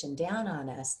radiation down on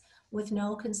us with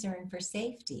no concern for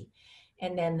safety.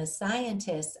 And then the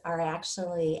scientists are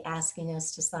actually asking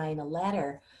us to sign a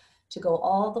letter to go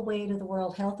all the way to the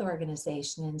World Health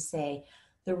Organization and say,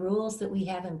 the rules that we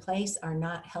have in place are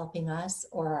not helping us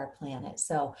or our planet.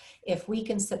 So if we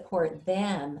can support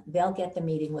them, they'll get the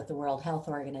meeting with the World Health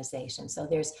Organization. So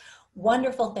there's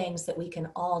wonderful things that we can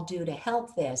all do to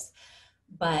help this,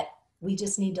 but we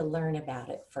just need to learn about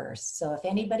it first. So if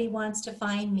anybody wants to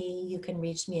find me, you can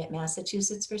reach me at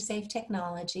Massachusetts for Safe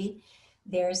Technology.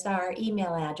 There's our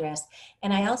email address.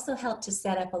 And I also helped to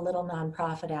set up a little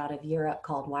nonprofit out of Europe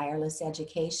called Wireless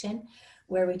Education,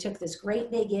 where we took this great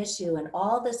big issue and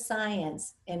all the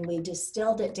science, and we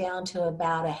distilled it down to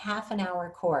about a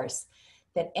half-an-hour course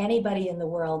that anybody in the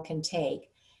world can take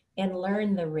and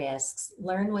learn the risks,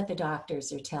 learn what the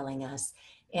doctors are telling us,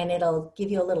 and it'll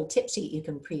give you a little tip sheet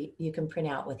you can print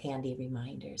out with handy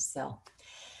reminders.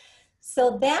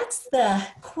 So that's the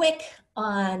quick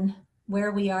on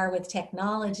where we are with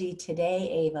technology today.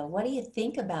 Ava, what do you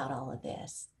think about all of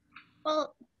this?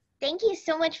 Well, thank you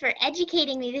so much for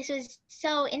educating me. This was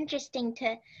so interesting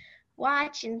to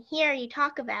watch and hear you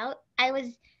talk about. I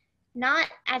was not,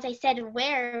 as I said,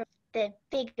 aware of the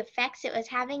big effects it was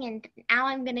having, and now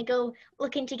I'm going to go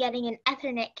look into getting an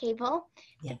Ethernet cable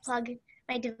to plug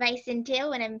my device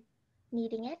into when I'm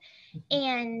needing it.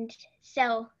 And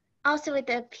so also with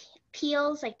the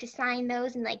appeals, like to sign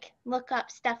those and like look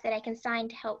up stuff that I can sign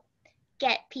to help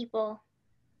get people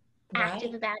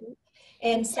active about it.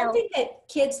 And something that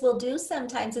kids will do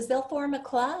sometimes is they'll form a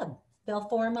club. They'll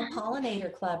form a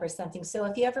pollinator club or something. So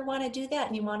if you ever want to do that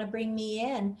and you want to bring me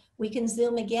in, we can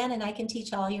Zoom again and I can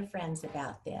teach all your friends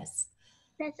about this.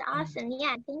 That's awesome.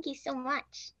 Yeah, thank you so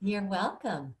much. You're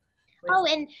welcome. Oh,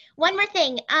 and one more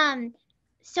thing.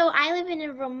 So I live in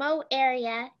a remote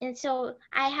area, and so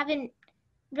I haven't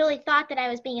really thought that I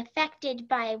was being affected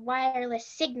by wireless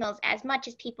signals as much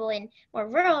as people in more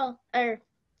rural or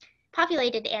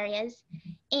populated areas.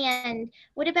 And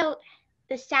what about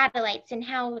the satellites and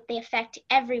how they affect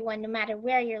everyone no matter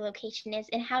where your location is,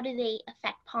 and how do they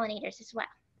affect pollinators as well?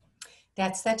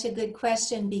 That's such a good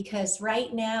question, because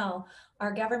right now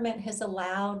our government has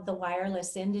allowed the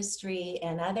wireless industry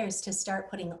and others to start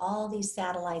putting all these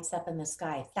satellites up in the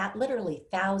sky, that literally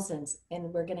thousands, and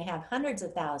we're going to have hundreds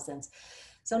of thousands.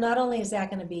 So not only is that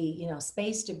going to be, you know,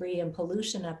 space debris and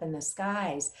pollution up in the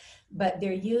skies, but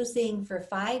they're using for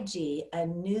 5G a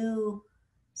new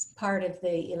part of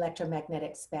the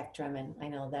electromagnetic spectrum. And I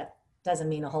know that doesn't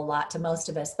mean a whole lot to most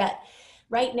of us, but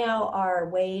right now our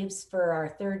waves for our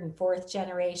third and fourth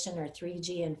generation or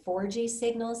 3G and 4G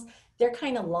signals, they're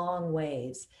kind of long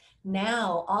waves.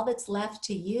 Now all that's left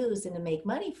to use and to make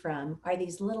money from are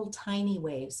these little tiny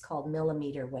waves called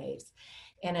millimeter waves.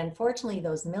 And unfortunately,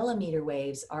 those millimeter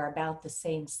waves are about the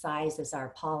same size as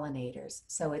our pollinators.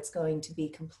 So it's going to be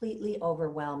completely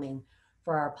overwhelming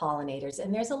for our pollinators.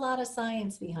 And there's a lot of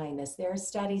science behind this. There are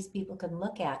studies people can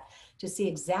look at to see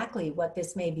exactly what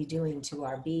this may be doing to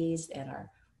our bees and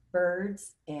our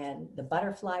birds and the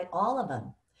butterfly, all of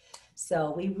them.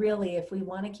 So we really, if we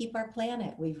want to keep our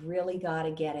planet, we've really got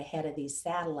to get ahead of these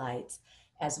satellites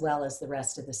as well as the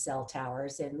rest of the cell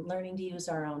towers and learning to use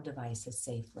our own devices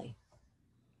safely.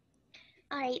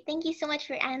 All right, thank you so much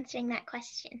for answering that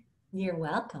question. You're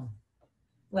welcome.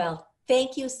 Well,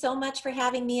 thank you so much for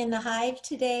having me in the hive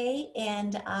today,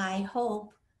 and I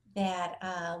hope that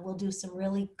we'll do some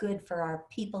really good for our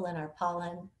people and our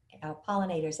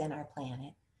pollinators and our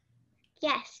planet.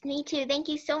 Yes, me too. Thank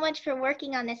you so much for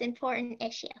working on this important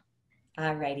issue.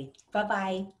 All righty.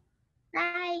 Bye-bye.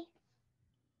 Bye.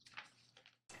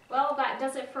 Well, that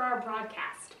does it for our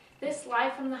broadcast. This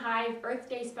Live from the Hive Earth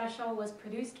Day special was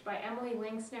produced by Emily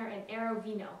Langsner and Arrow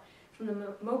Vino from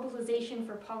the Mobilization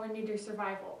for Pollinator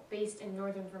Survival, based in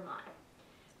northern Vermont.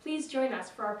 Please join us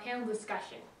for our panel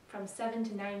discussion from 7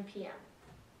 to 9 p.m.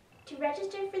 To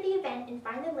register for the event and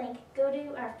find the link, go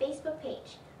to our Facebook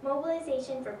page,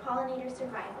 Mobilization for Pollinator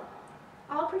Survival.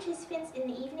 All participants in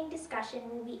the evening discussion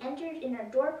will be entered in our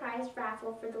door prize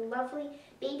raffle for the lovely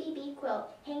baby bee quilt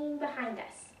hanging behind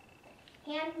us.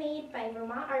 Handmade by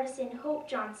Vermont artisan Hope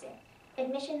Johnson.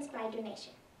 Admissions by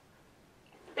donation.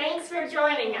 Thanks for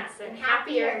joining us, and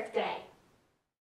happy Earth Day!